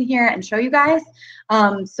pop in here and show you guys.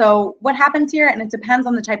 So what happens here, and it depends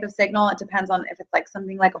on the type of signal, it depends on if it's like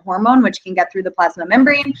something like a hormone, which can get through the plasma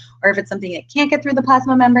membrane, or if it's something that can't get through the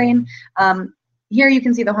plasma membrane. Here you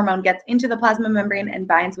can see the hormone gets into the plasma membrane and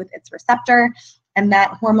binds with its receptor. And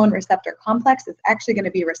that hormone receptor complex is actually going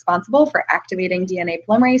to be responsible for activating DNA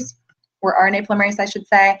polymerase, or RNA polymerase, I should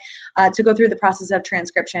say, to go through the process of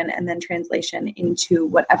transcription and then translation into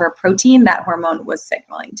whatever protein that hormone was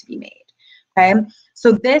signaling to be made. Okay,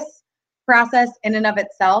 so this process in and of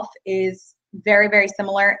itself is very, very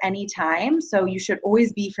similar anytime. So you should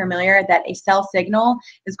always be familiar that a cell signal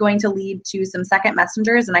is going to lead to some second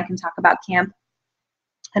messengers, and I can talk about CAMP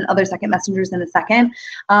and other second messengers in a second,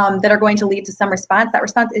 that are going to lead to some response. That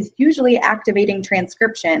response is usually activating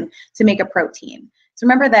transcription to make a protein. So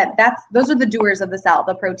remember that those are the doers of the cell,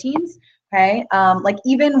 the proteins, okay? Like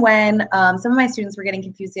even when some of my students were getting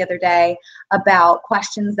confused the other day about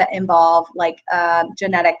questions that involve like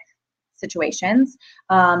genetic situations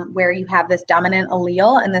where you have this dominant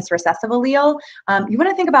allele and this recessive allele, you want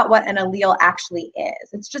to think about what an allele actually is.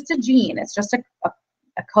 It's just a gene. It's just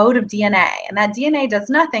a code of DNA, and that DNA does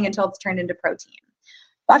nothing until it's turned into protein.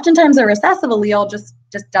 Oftentimes a recessive allele just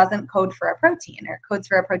doesn't code for a protein, or it codes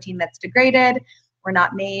for a protein that's degraded or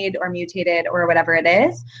not made or mutated or whatever it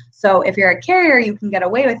is. So if you're a carrier, you can get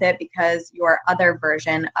away with it because your other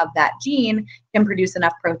version of that gene can produce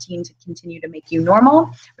enough protein to continue to make you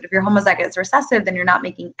normal. But if you're homozygous recessive, then you're not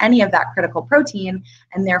making any of that critical protein,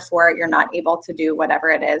 and therefore you're not able to do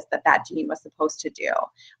whatever it is that that gene was supposed to do.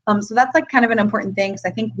 So that's like kind of an important thing, because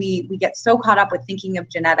I think we get so caught up with thinking of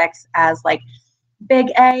genetics as like big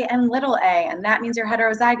A and little a, and that means you're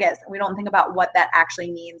heterozygous. And we don't think about what that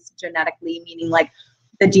actually means genetically, meaning like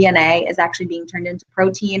the DNA is actually being turned into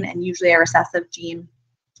protein, and usually a recessive gene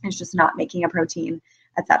is just not making a protein,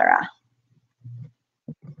 etc.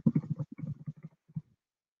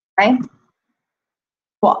 Okay,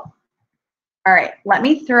 cool. All right, let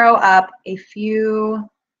me throw up a few.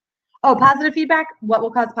 Oh, positive feedback. What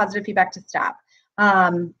will cause positive feedback to stop?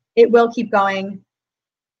 It will keep going.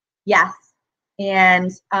 Yes.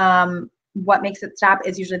 And what makes it stop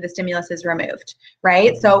is usually the stimulus is removed,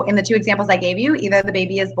 right? So in the two examples I gave you, either the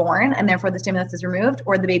baby is born and therefore the stimulus is removed,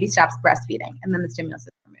 or the baby stops breastfeeding and then the stimulus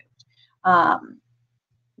is removed.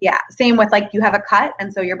 Yeah, same with like you have a cut,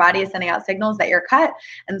 and so your body is sending out signals that you're cut,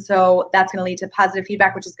 and so that's going to lead to positive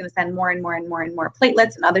feedback, which is going to send more and more and more and more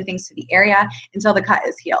platelets and other things to the area until the cut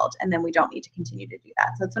is healed, and then we don't need to continue to do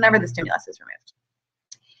that. So it's whenever the stimulus is removed.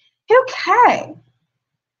 Okay,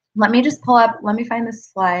 let me just pull up, let me find this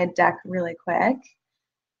slide deck really quick.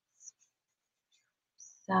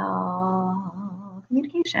 So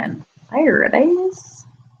communication, there it is.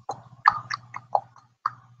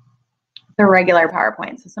 The regular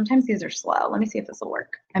PowerPoint. So sometimes these are slow. Let me see if this will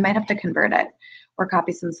work. I might have to convert it or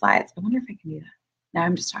copy some slides. I wonder if I can do that. Now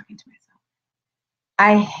I'm just talking to myself.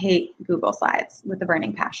 I hate Google Slides with a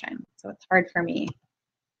burning passion. So it's hard for me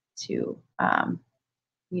to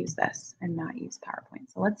use this and not use PowerPoint.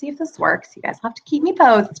 So let's see if this works. You guys have to keep me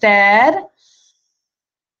posted.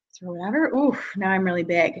 So whatever. Ooh, now I'm really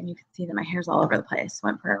big and you can see that my hair's all over the place.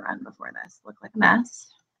 Went for a run before this. Look like a mess.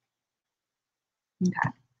 Okay.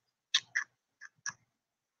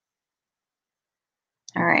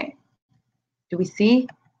 All right. Do we see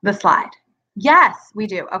the slide? Yes, we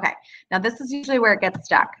do. Okay. Now this is usually where it gets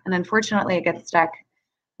stuck. And unfortunately it gets stuck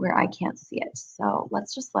where I can't see it. So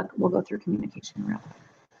let's just look. We'll go through communication real quick.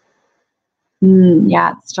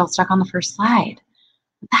 Yeah, it's still stuck on the first slide.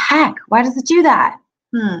 What the heck? Why does it do that?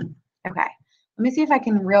 Okay. Let me see if I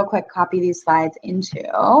can real quick copy these slides into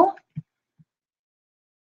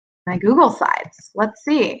my Google Slides. Let's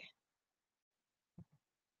see.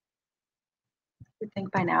 I would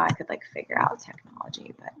think by now I could like figure out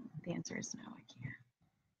technology, but the answer is no, I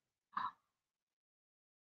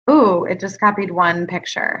can't. Ooh, it just copied one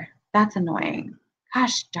picture. That's annoying.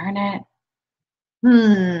 Gosh darn it.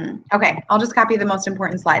 Okay, I'll just copy the most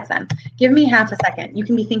important slides then. Give me half a second. You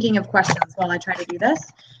can be thinking of questions while I try to do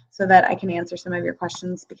this so that I can answer some of your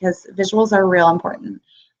questions because visuals are real important.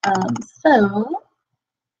 So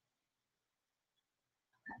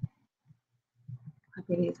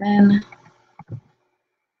copy these in.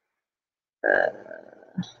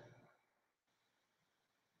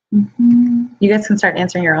 You guys can start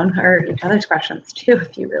answering your own or each other's questions too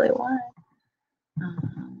if you really want.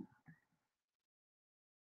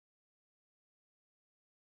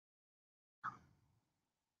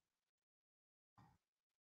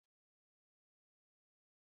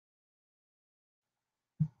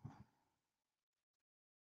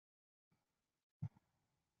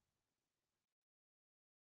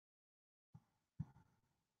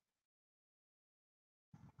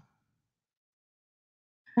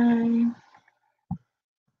 All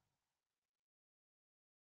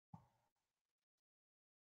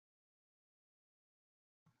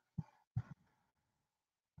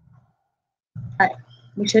right,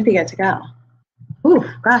 we should be good to go. Ooh,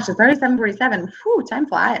 gosh, it's already 7:47. Whew, time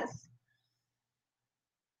flies.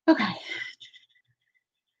 Okay.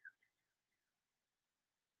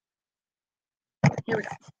 Here we go.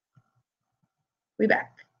 We back.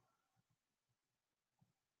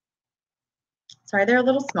 Sorry, they're a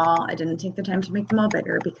little small. I didn't take the time to make them all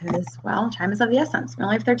bigger because, well, time is of the essence. We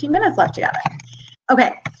only have 13 minutes left together.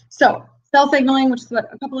 Okay, so cell signaling, which is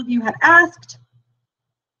what a couple of you had asked.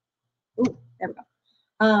 Ooh, there we go.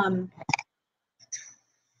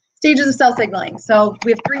 Stages of cell signaling. So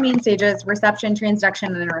we have three main stages: reception, transduction,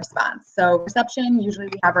 and a response. So reception, usually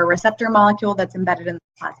we have a receptor molecule that's embedded in the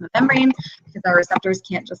plasma membrane because our receptors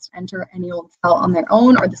can't just enter any old cell on their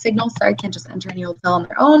own, or the signals, sorry, can't just enter any old cell on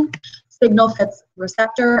their own. Signal fits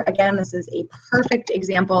receptor. Again, this is a perfect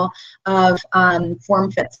example of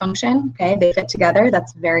form fits function. Okay, they fit together.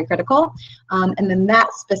 That's very critical. And then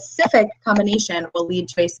that specific combination will lead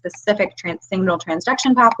to a specific signal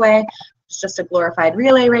transduction pathway. It's just a glorified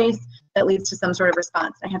relay race that leads to some sort of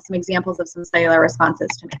response. I have some examples of some cellular responses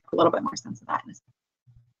to make a little bit more sense of that.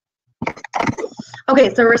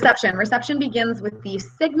 Okay, so reception. Reception begins with the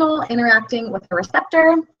signal interacting with the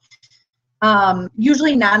receptor.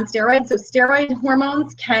 Usually non-steroid. So steroid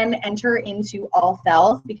hormones can enter into all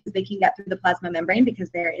cells because they can get through the plasma membrane because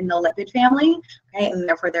they're in the lipid family, okay, and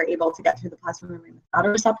therefore they're able to get through the plasma membrane without a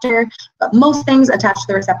receptor. But most things attach to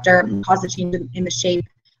the receptor cause a change in the shape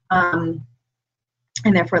and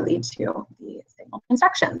therefore lead to the signal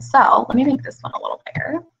transduction. So let me make this one a little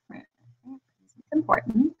bigger. It's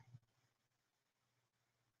important.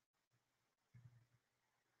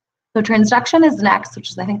 So transduction is next,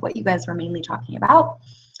 which is I think what you guys were mainly talking about.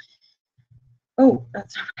 Oh,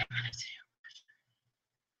 that's not what I wanted to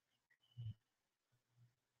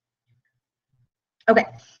do. Okay,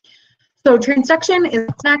 so transduction is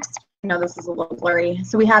next. I know this is a little blurry.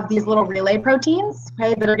 So we have these little relay proteins,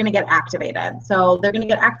 okay, that are going to get activated. So they're going to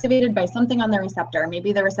get activated by something on the receptor.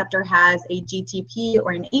 Maybe the receptor has a GTP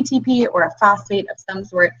or an ATP or a phosphate of some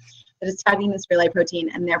sort that is tagging this relay protein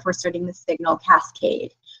and therefore starting the signal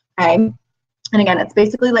cascade. Okay, and again, it's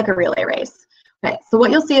basically like a relay race. Okay, so what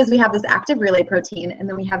you'll see is we have this active relay protein, and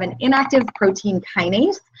then we have an inactive protein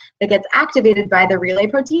kinase that gets activated by the relay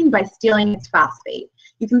protein by stealing its phosphate.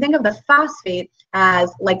 You can think of the phosphate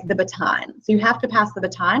as like the baton. So you have to pass the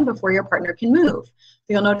baton before your partner can move. So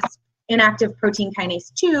you'll notice inactive protein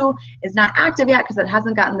kinase 2 is not active yet because it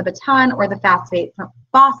hasn't gotten the baton or the phosphate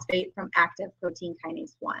from active protein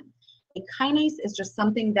kinase 1. A kinase is just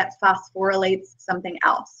something that phosphorylates something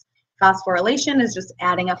else. Phosphorylation is just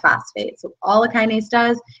adding a phosphate. So all a kinase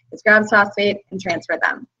does is grabs phosphate and transfer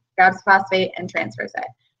them. Grabs phosphate and transfers it.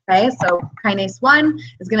 Okay, so kinase 1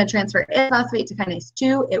 is going to transfer its phosphate to kinase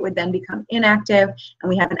 2. It would then become inactive, and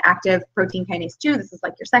we have an active protein kinase 2. This is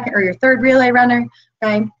like your second or your third relay runner.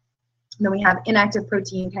 Okay, and then we have inactive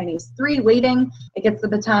protein kinase 3 waiting. It gets the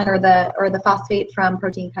baton or the phosphate from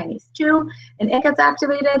protein kinase 2, and it gets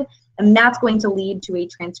activated. And that's going to lead to a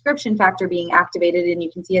transcription factor being activated, and you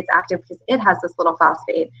can see it's active because it has this little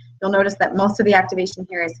phosphate. You'll notice that most of the activation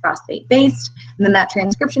here is phosphate-based, and then that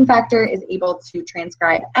transcription factor is able to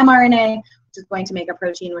transcribe mRNA, which is going to make a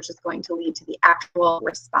protein, which is going to lead to the actual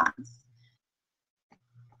response.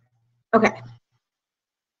 Okay,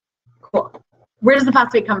 cool. Where does the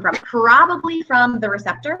phosphate come from? Probably from the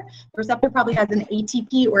receptor. The receptor probably has an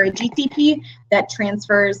ATP or a GTP that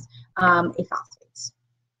transfers a phosphate.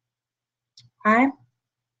 Okay,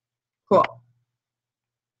 cool.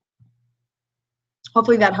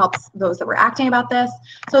 Hopefully that helps those that were acting about this.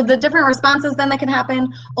 So the different responses then that can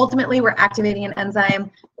happen, ultimately we're activating an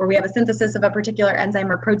enzyme, or we have a synthesis of a particular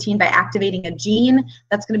enzyme or protein by activating a gene.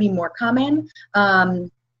 That's going to be more common.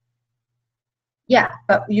 Yeah,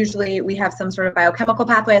 but usually we have some sort of biochemical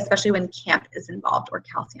pathway, especially when CAMP is involved or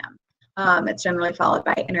calcium. It's generally followed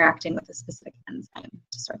by interacting with a specific enzyme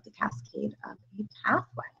to start the cascade of a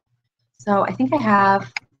pathway. So I think I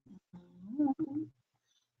have, so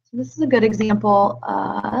this is a good example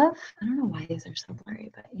of, I don't know why these are so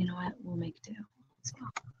blurry, but you know what, we'll make do.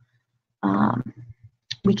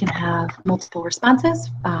 We can have multiple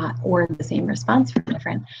responses or the same response for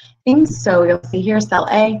different things. So you'll see here cell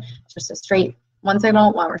A, just a straight one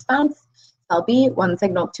signal, one response. Cell B, one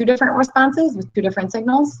signal, two different responses with two different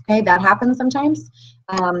signals. Okay, that happens sometimes.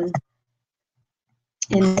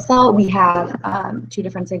 In the cell, we have two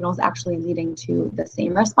different signals actually leading to the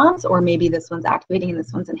same response, or maybe this one's activating and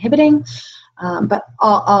this one's inhibiting. But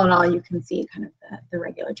all in all, you can see kind of the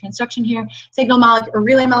regular transduction here. Signal molecule or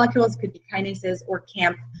relay molecules could be kinases or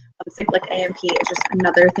CAMP. Cyclic AMP is just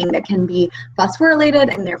another thing that can be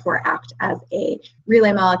phosphorylated and therefore act as a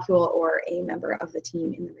relay molecule or a member of the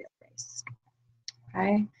team in the relay race.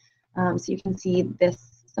 Okay, so you can see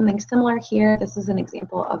this something similar here. This is an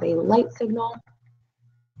example of a light signal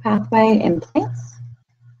pathway in plants.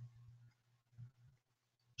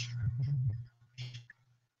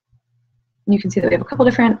 You can see that we have a couple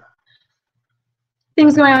different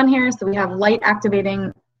things going on here. So we have light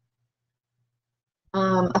activating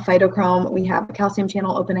a phytochrome, we have a calcium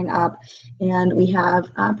channel opening up, and we have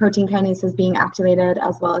protein kinases being activated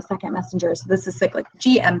as well as second messenger. So this is cyclic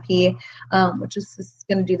GMP, which is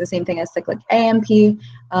going to do the same thing as cyclic AMP,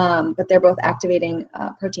 but they're both activating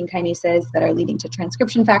protein kinases that are leading to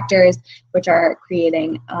transcription factors, which are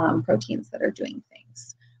creating proteins that are doing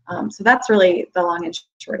things. So that's really the long and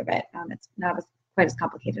short of it. It's not quite as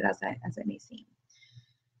complicated as it may seem.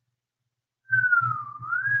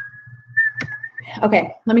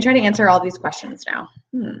 Okay, let me try to answer all these questions now.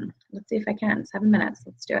 Let's see if I can. 7 minutes.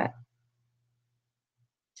 Let's do it.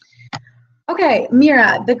 Okay,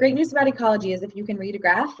 Mira, the great news about ecology is if you can read a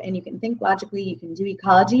graph and you can think logically, you can do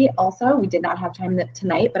ecology. Also, we did not have time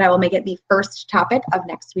tonight, but I will make it the first topic of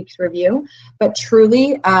next week's review. But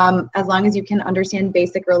truly, as long as you can understand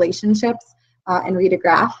basic relationships and read a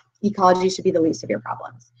graph, ecology should be the least of your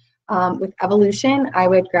problems. With evolution, I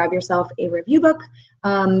would grab yourself a review book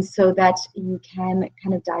so that you can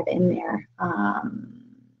kind of dive in there.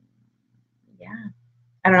 Yeah,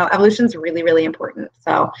 I don't know, evolution's really, really important.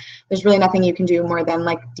 So there's really nothing you can do more than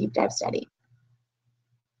like deep dive study.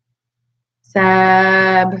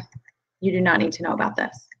 Seb, you do not need to know about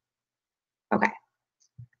this. Okay.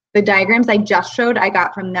 The diagrams I just showed, I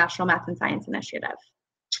got from National Math and Science Initiative.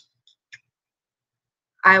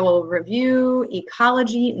 I will review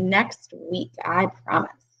ecology next week, I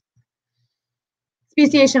promise.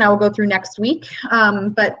 Speciation I will go through next week,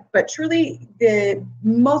 but truly the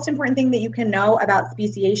most important thing that you can know about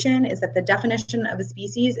speciation is that the definition of a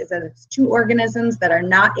species is that it's two organisms that are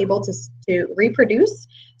not able to reproduce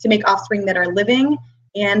to make offspring that are living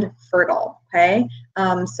and fertile. okay?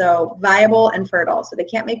 So viable and fertile. So they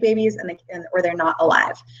can't make babies or they're not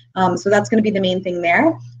alive. So that's going to be the main thing there.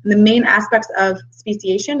 And the main aspects of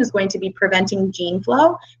speciation is going to be preventing gene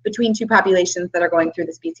flow between two populations that are going through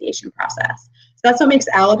the speciation process. So that's what makes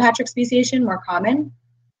allopatric speciation more common.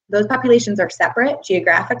 Those populations are separate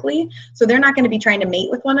geographically, so they're not going to be trying to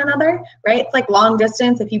mate with one another, right? It's like long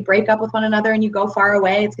distance. If you break up with one another and you go far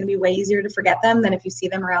away, it's going to be way easier to forget them than if you see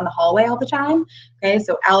them around the hallway all the time, okay?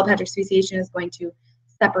 So allopatric speciation is going to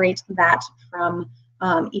separate that from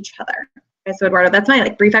each other. Okay, so Eduardo, that's my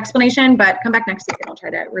brief explanation, but come back next week and I'll try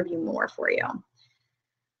to review more for you.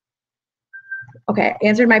 Okay,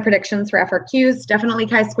 answered my predictions for FRQs. Definitely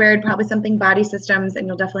chi-squared, probably something body systems, and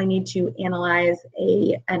you'll definitely need to analyze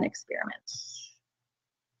an experiment.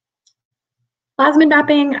 Plasmid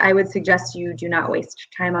mapping, I would suggest you do not waste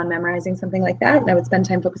time on memorizing something like that. I would spend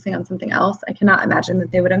time focusing on something else. I cannot imagine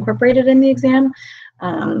that they would incorporate it in the exam,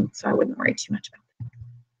 so I wouldn't worry too much about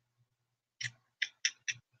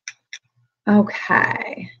it.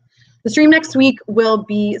 Okay. The stream next week will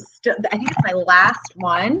be, I think it's my last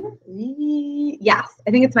one. Yes, I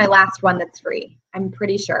think it's my last one that's free. I'm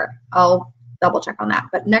pretty sure. I'll double check on that.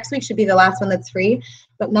 But next week should be the last one that's free.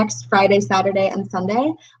 But next Friday, Saturday, and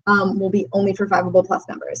Sunday will be only for Fiveable Plus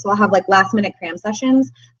members. So I'll have like last minute cram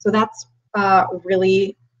sessions. So that's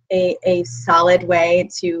really a solid way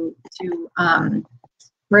to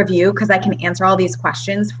review, because I can answer all these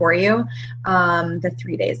questions for you the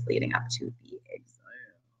 3 days leading up to the exam.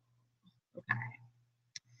 Okay.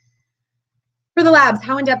 For the labs,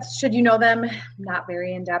 how in depth should you know them? Not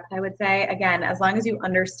very in depth, I would say. Again, as long as you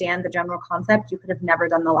understand the general concept, you could have never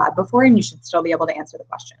done the lab before and you should still be able to answer the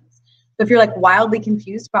questions. So if you're like wildly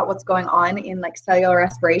confused about what's going on in like cellular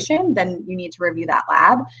respiration, then you need to review that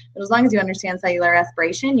lab. But as long as you understand cellular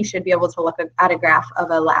respiration, you should be able to look at a graph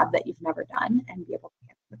of a lab that you've never done and be able to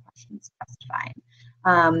answer the questions just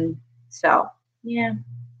fine. So yeah.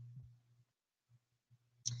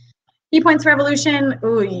 Key points for evolution,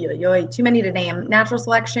 too many to name. Natural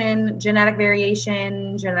selection, genetic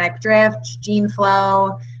variation, genetic drift, gene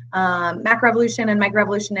flow, macroevolution and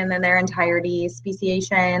microevolution in their entirety,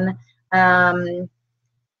 speciation,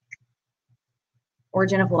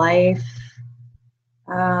 origin of life,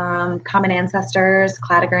 common ancestors,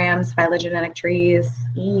 cladograms, phylogenetic trees,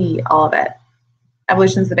 all of it.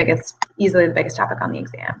 Evolution is easily the biggest topic on the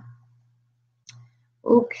exam.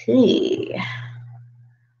 Okay.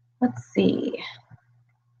 Let's see.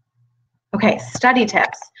 Okay, study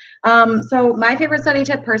tips. So my favorite study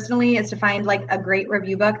tip personally is to find like a great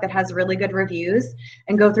review book that has really good reviews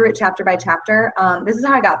and go through it chapter by chapter. This is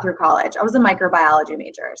how I got through college. I was a microbiology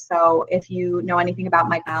major. So if you know anything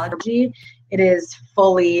about microbiology, it is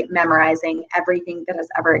fully memorizing everything that has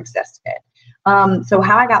ever existed. So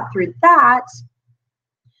how I got through that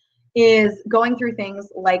is going through things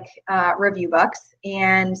like review books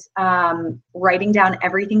and writing down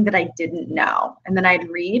everything that I didn't know. And then I'd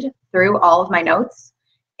read through all of my notes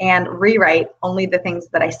and rewrite only the things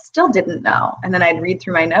that I still didn't know. And then I'd read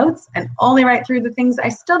through my notes and only write through the things I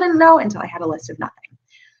still didn't know until I had a list of nothing.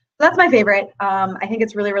 So that's my favorite. I think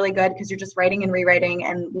it's really, really good because you're just writing and rewriting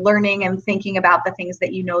and learning and thinking about the things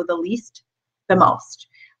that you know the least, the most.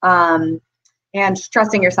 And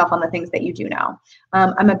trusting yourself on the things that you do know.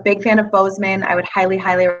 I'm a big fan of Bozeman. I would highly,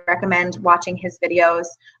 highly recommend watching his videos.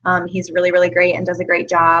 He's really, really great and does a great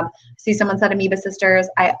job. See, someone said Amoeba Sisters.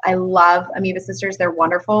 I love Amoeba Sisters. They're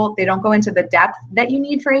wonderful. They don't go into the depth that you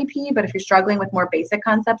need for AP, but if you're struggling with more basic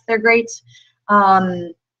concepts, they're great.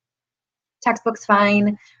 Textbook's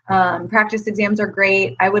fine. Practice exams are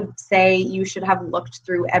great. I would say you should have looked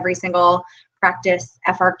through every single practice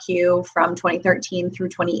FRQ from 2013 through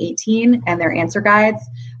 2018 and their answer guides,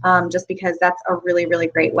 just because that's a really, really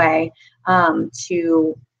great way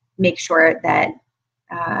to make sure that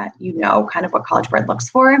you know kind of what College Board looks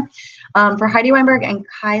for. For Heidi-Weinberg and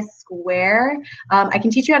chi-square, I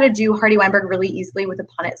can teach you how to do Hardy-Weinberg really easily with a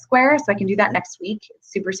Punnett square, so I can do that next week.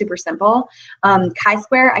 It's super, super simple.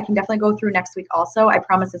 Chi-square, I can definitely go through next week also. I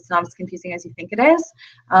promise it's not as confusing as you think it is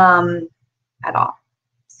at all.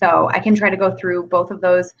 So I can try to go through both of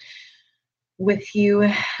those with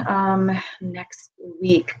you next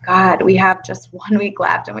week. God, we have just 1 week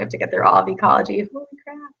left and we have to get through all of ecology. Holy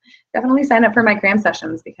crap. Definitely sign up for my cram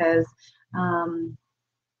sessions because, yeah,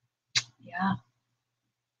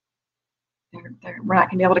 we're not going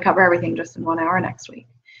to be able to cover everything just in 1 hour next week.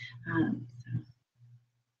 So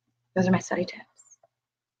those are my study tips.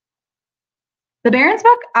 The Barron's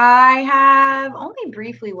book, I have only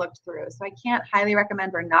briefly looked through, so I can't highly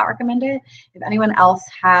recommend or not recommend it. If anyone else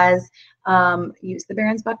has used the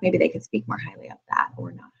Barron's book, maybe they could speak more highly of that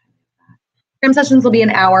or not highly of that. Cram sessions will be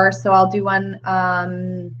an hour, so I'll do one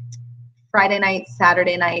Friday night,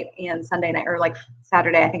 Saturday night, and Sunday night, or like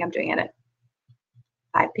Saturday, I think I'm doing it at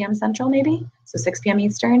 5 p.m. Central maybe, so 6 p.m.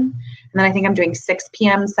 Eastern. And then I think I'm doing 6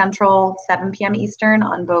 p.m. Central, 7 p.m. Eastern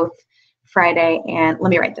on both Friday and, let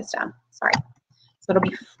me write this down, sorry. So it'll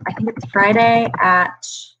be, I think it's Friday at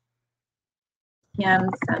p.m.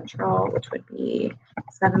 Central, which would be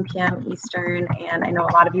 7 p.m. Eastern, and I know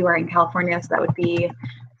a lot of you are in California, so that would be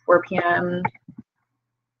 4 p.m.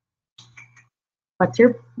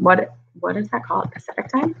 What is that called? Pacific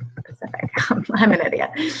time? Pacific. I'm an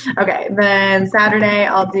idiot. Okay, then Saturday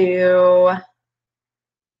I'll do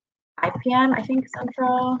 5 p.m. I think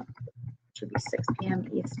Central, which would be 6 p.m.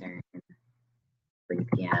 Eastern, 3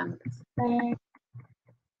 p.m. Pacific,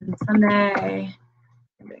 and Sunday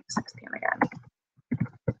I'm doing 6 p.m. again.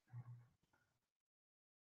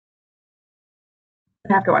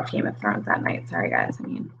 I have to watch Game of Thrones that night. Sorry, guys. I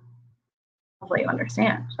mean, hopefully you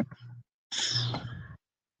understand.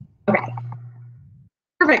 Okay.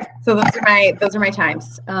 Perfect. So those are my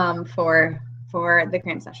times for the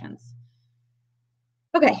cram sessions.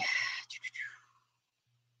 Okay.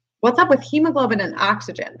 What's up with hemoglobin and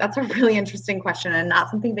oxygen? That's a really interesting question and not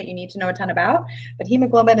something that you need to know a ton about. But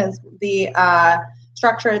hemoglobin is the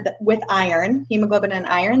structure that, with iron, hemoglobin and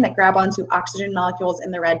iron, that grab onto oxygen molecules in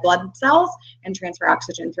the red blood cells and transfer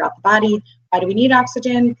oxygen throughout the body. Why do we need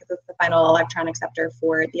oxygen? Because it's the final electron acceptor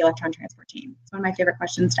for the electron transport chain. It's one of my favorite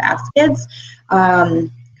questions to ask kids.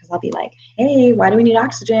 Because I'll be like, hey, why do we need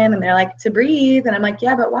oxygen? And they're like, to breathe. And I'm like,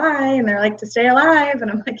 yeah, but why? And they're like, to stay alive. And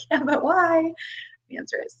I'm like, yeah, but why? The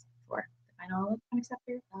answer is for the final electron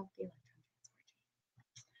acceptor of the electron transport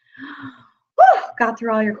chain. Whew, got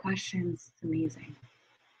through all your questions. It's amazing.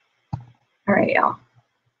 All right, y'all.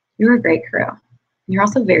 You're a great crew. You're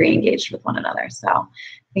also very engaged with one another. So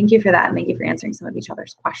thank you for that. And thank you for answering some of each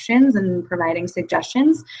other's questions and providing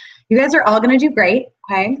suggestions. You guys are all going to do great.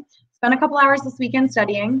 Okay. Spend a couple hours this weekend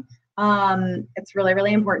studying. It's really,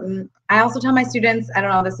 really important. I also tell my students, I don't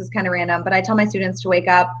know, this is kind of random, but I tell my students to wake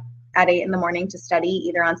up at 8 in the morning to study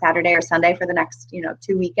either on Saturday or Sunday for the next,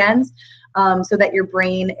 2 weekends, so that your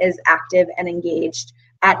brain is active and engaged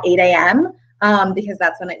at 8 a.m. Because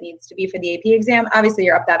that's when it needs to be for the AP exam. Obviously,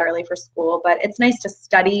 you're up that early for school, but it's nice to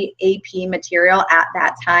study AP material at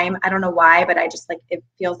that time. I don't know why, but I just it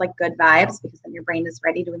feels like good vibes, because then your brain is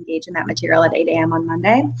ready to engage in that material at 8 a.m. on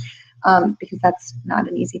Monday, because that's not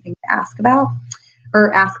an easy thing to ask about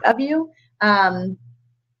or ask of you.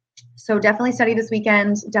 So definitely study this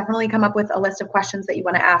weekend. Definitely come up with a list of questions that you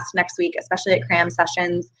want to ask next week, especially at cram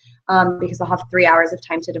sessions, because I'll have 3 hours of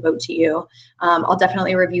time to devote to you. I'll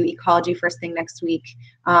definitely review ecology first thing next week,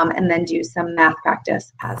 and then do some math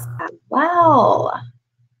practice as well.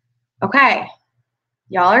 Okay,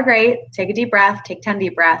 y'all are great. Take a deep breath. Take 10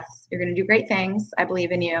 deep breaths. You're going to do great things. I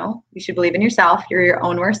believe in you. You should believe in yourself. You're your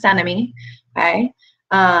own worst enemy. Okay,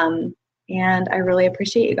 and I really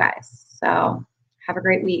appreciate you guys. So have a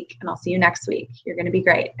great week, and I'll see you next week. You're going to be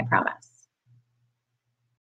great, I promise.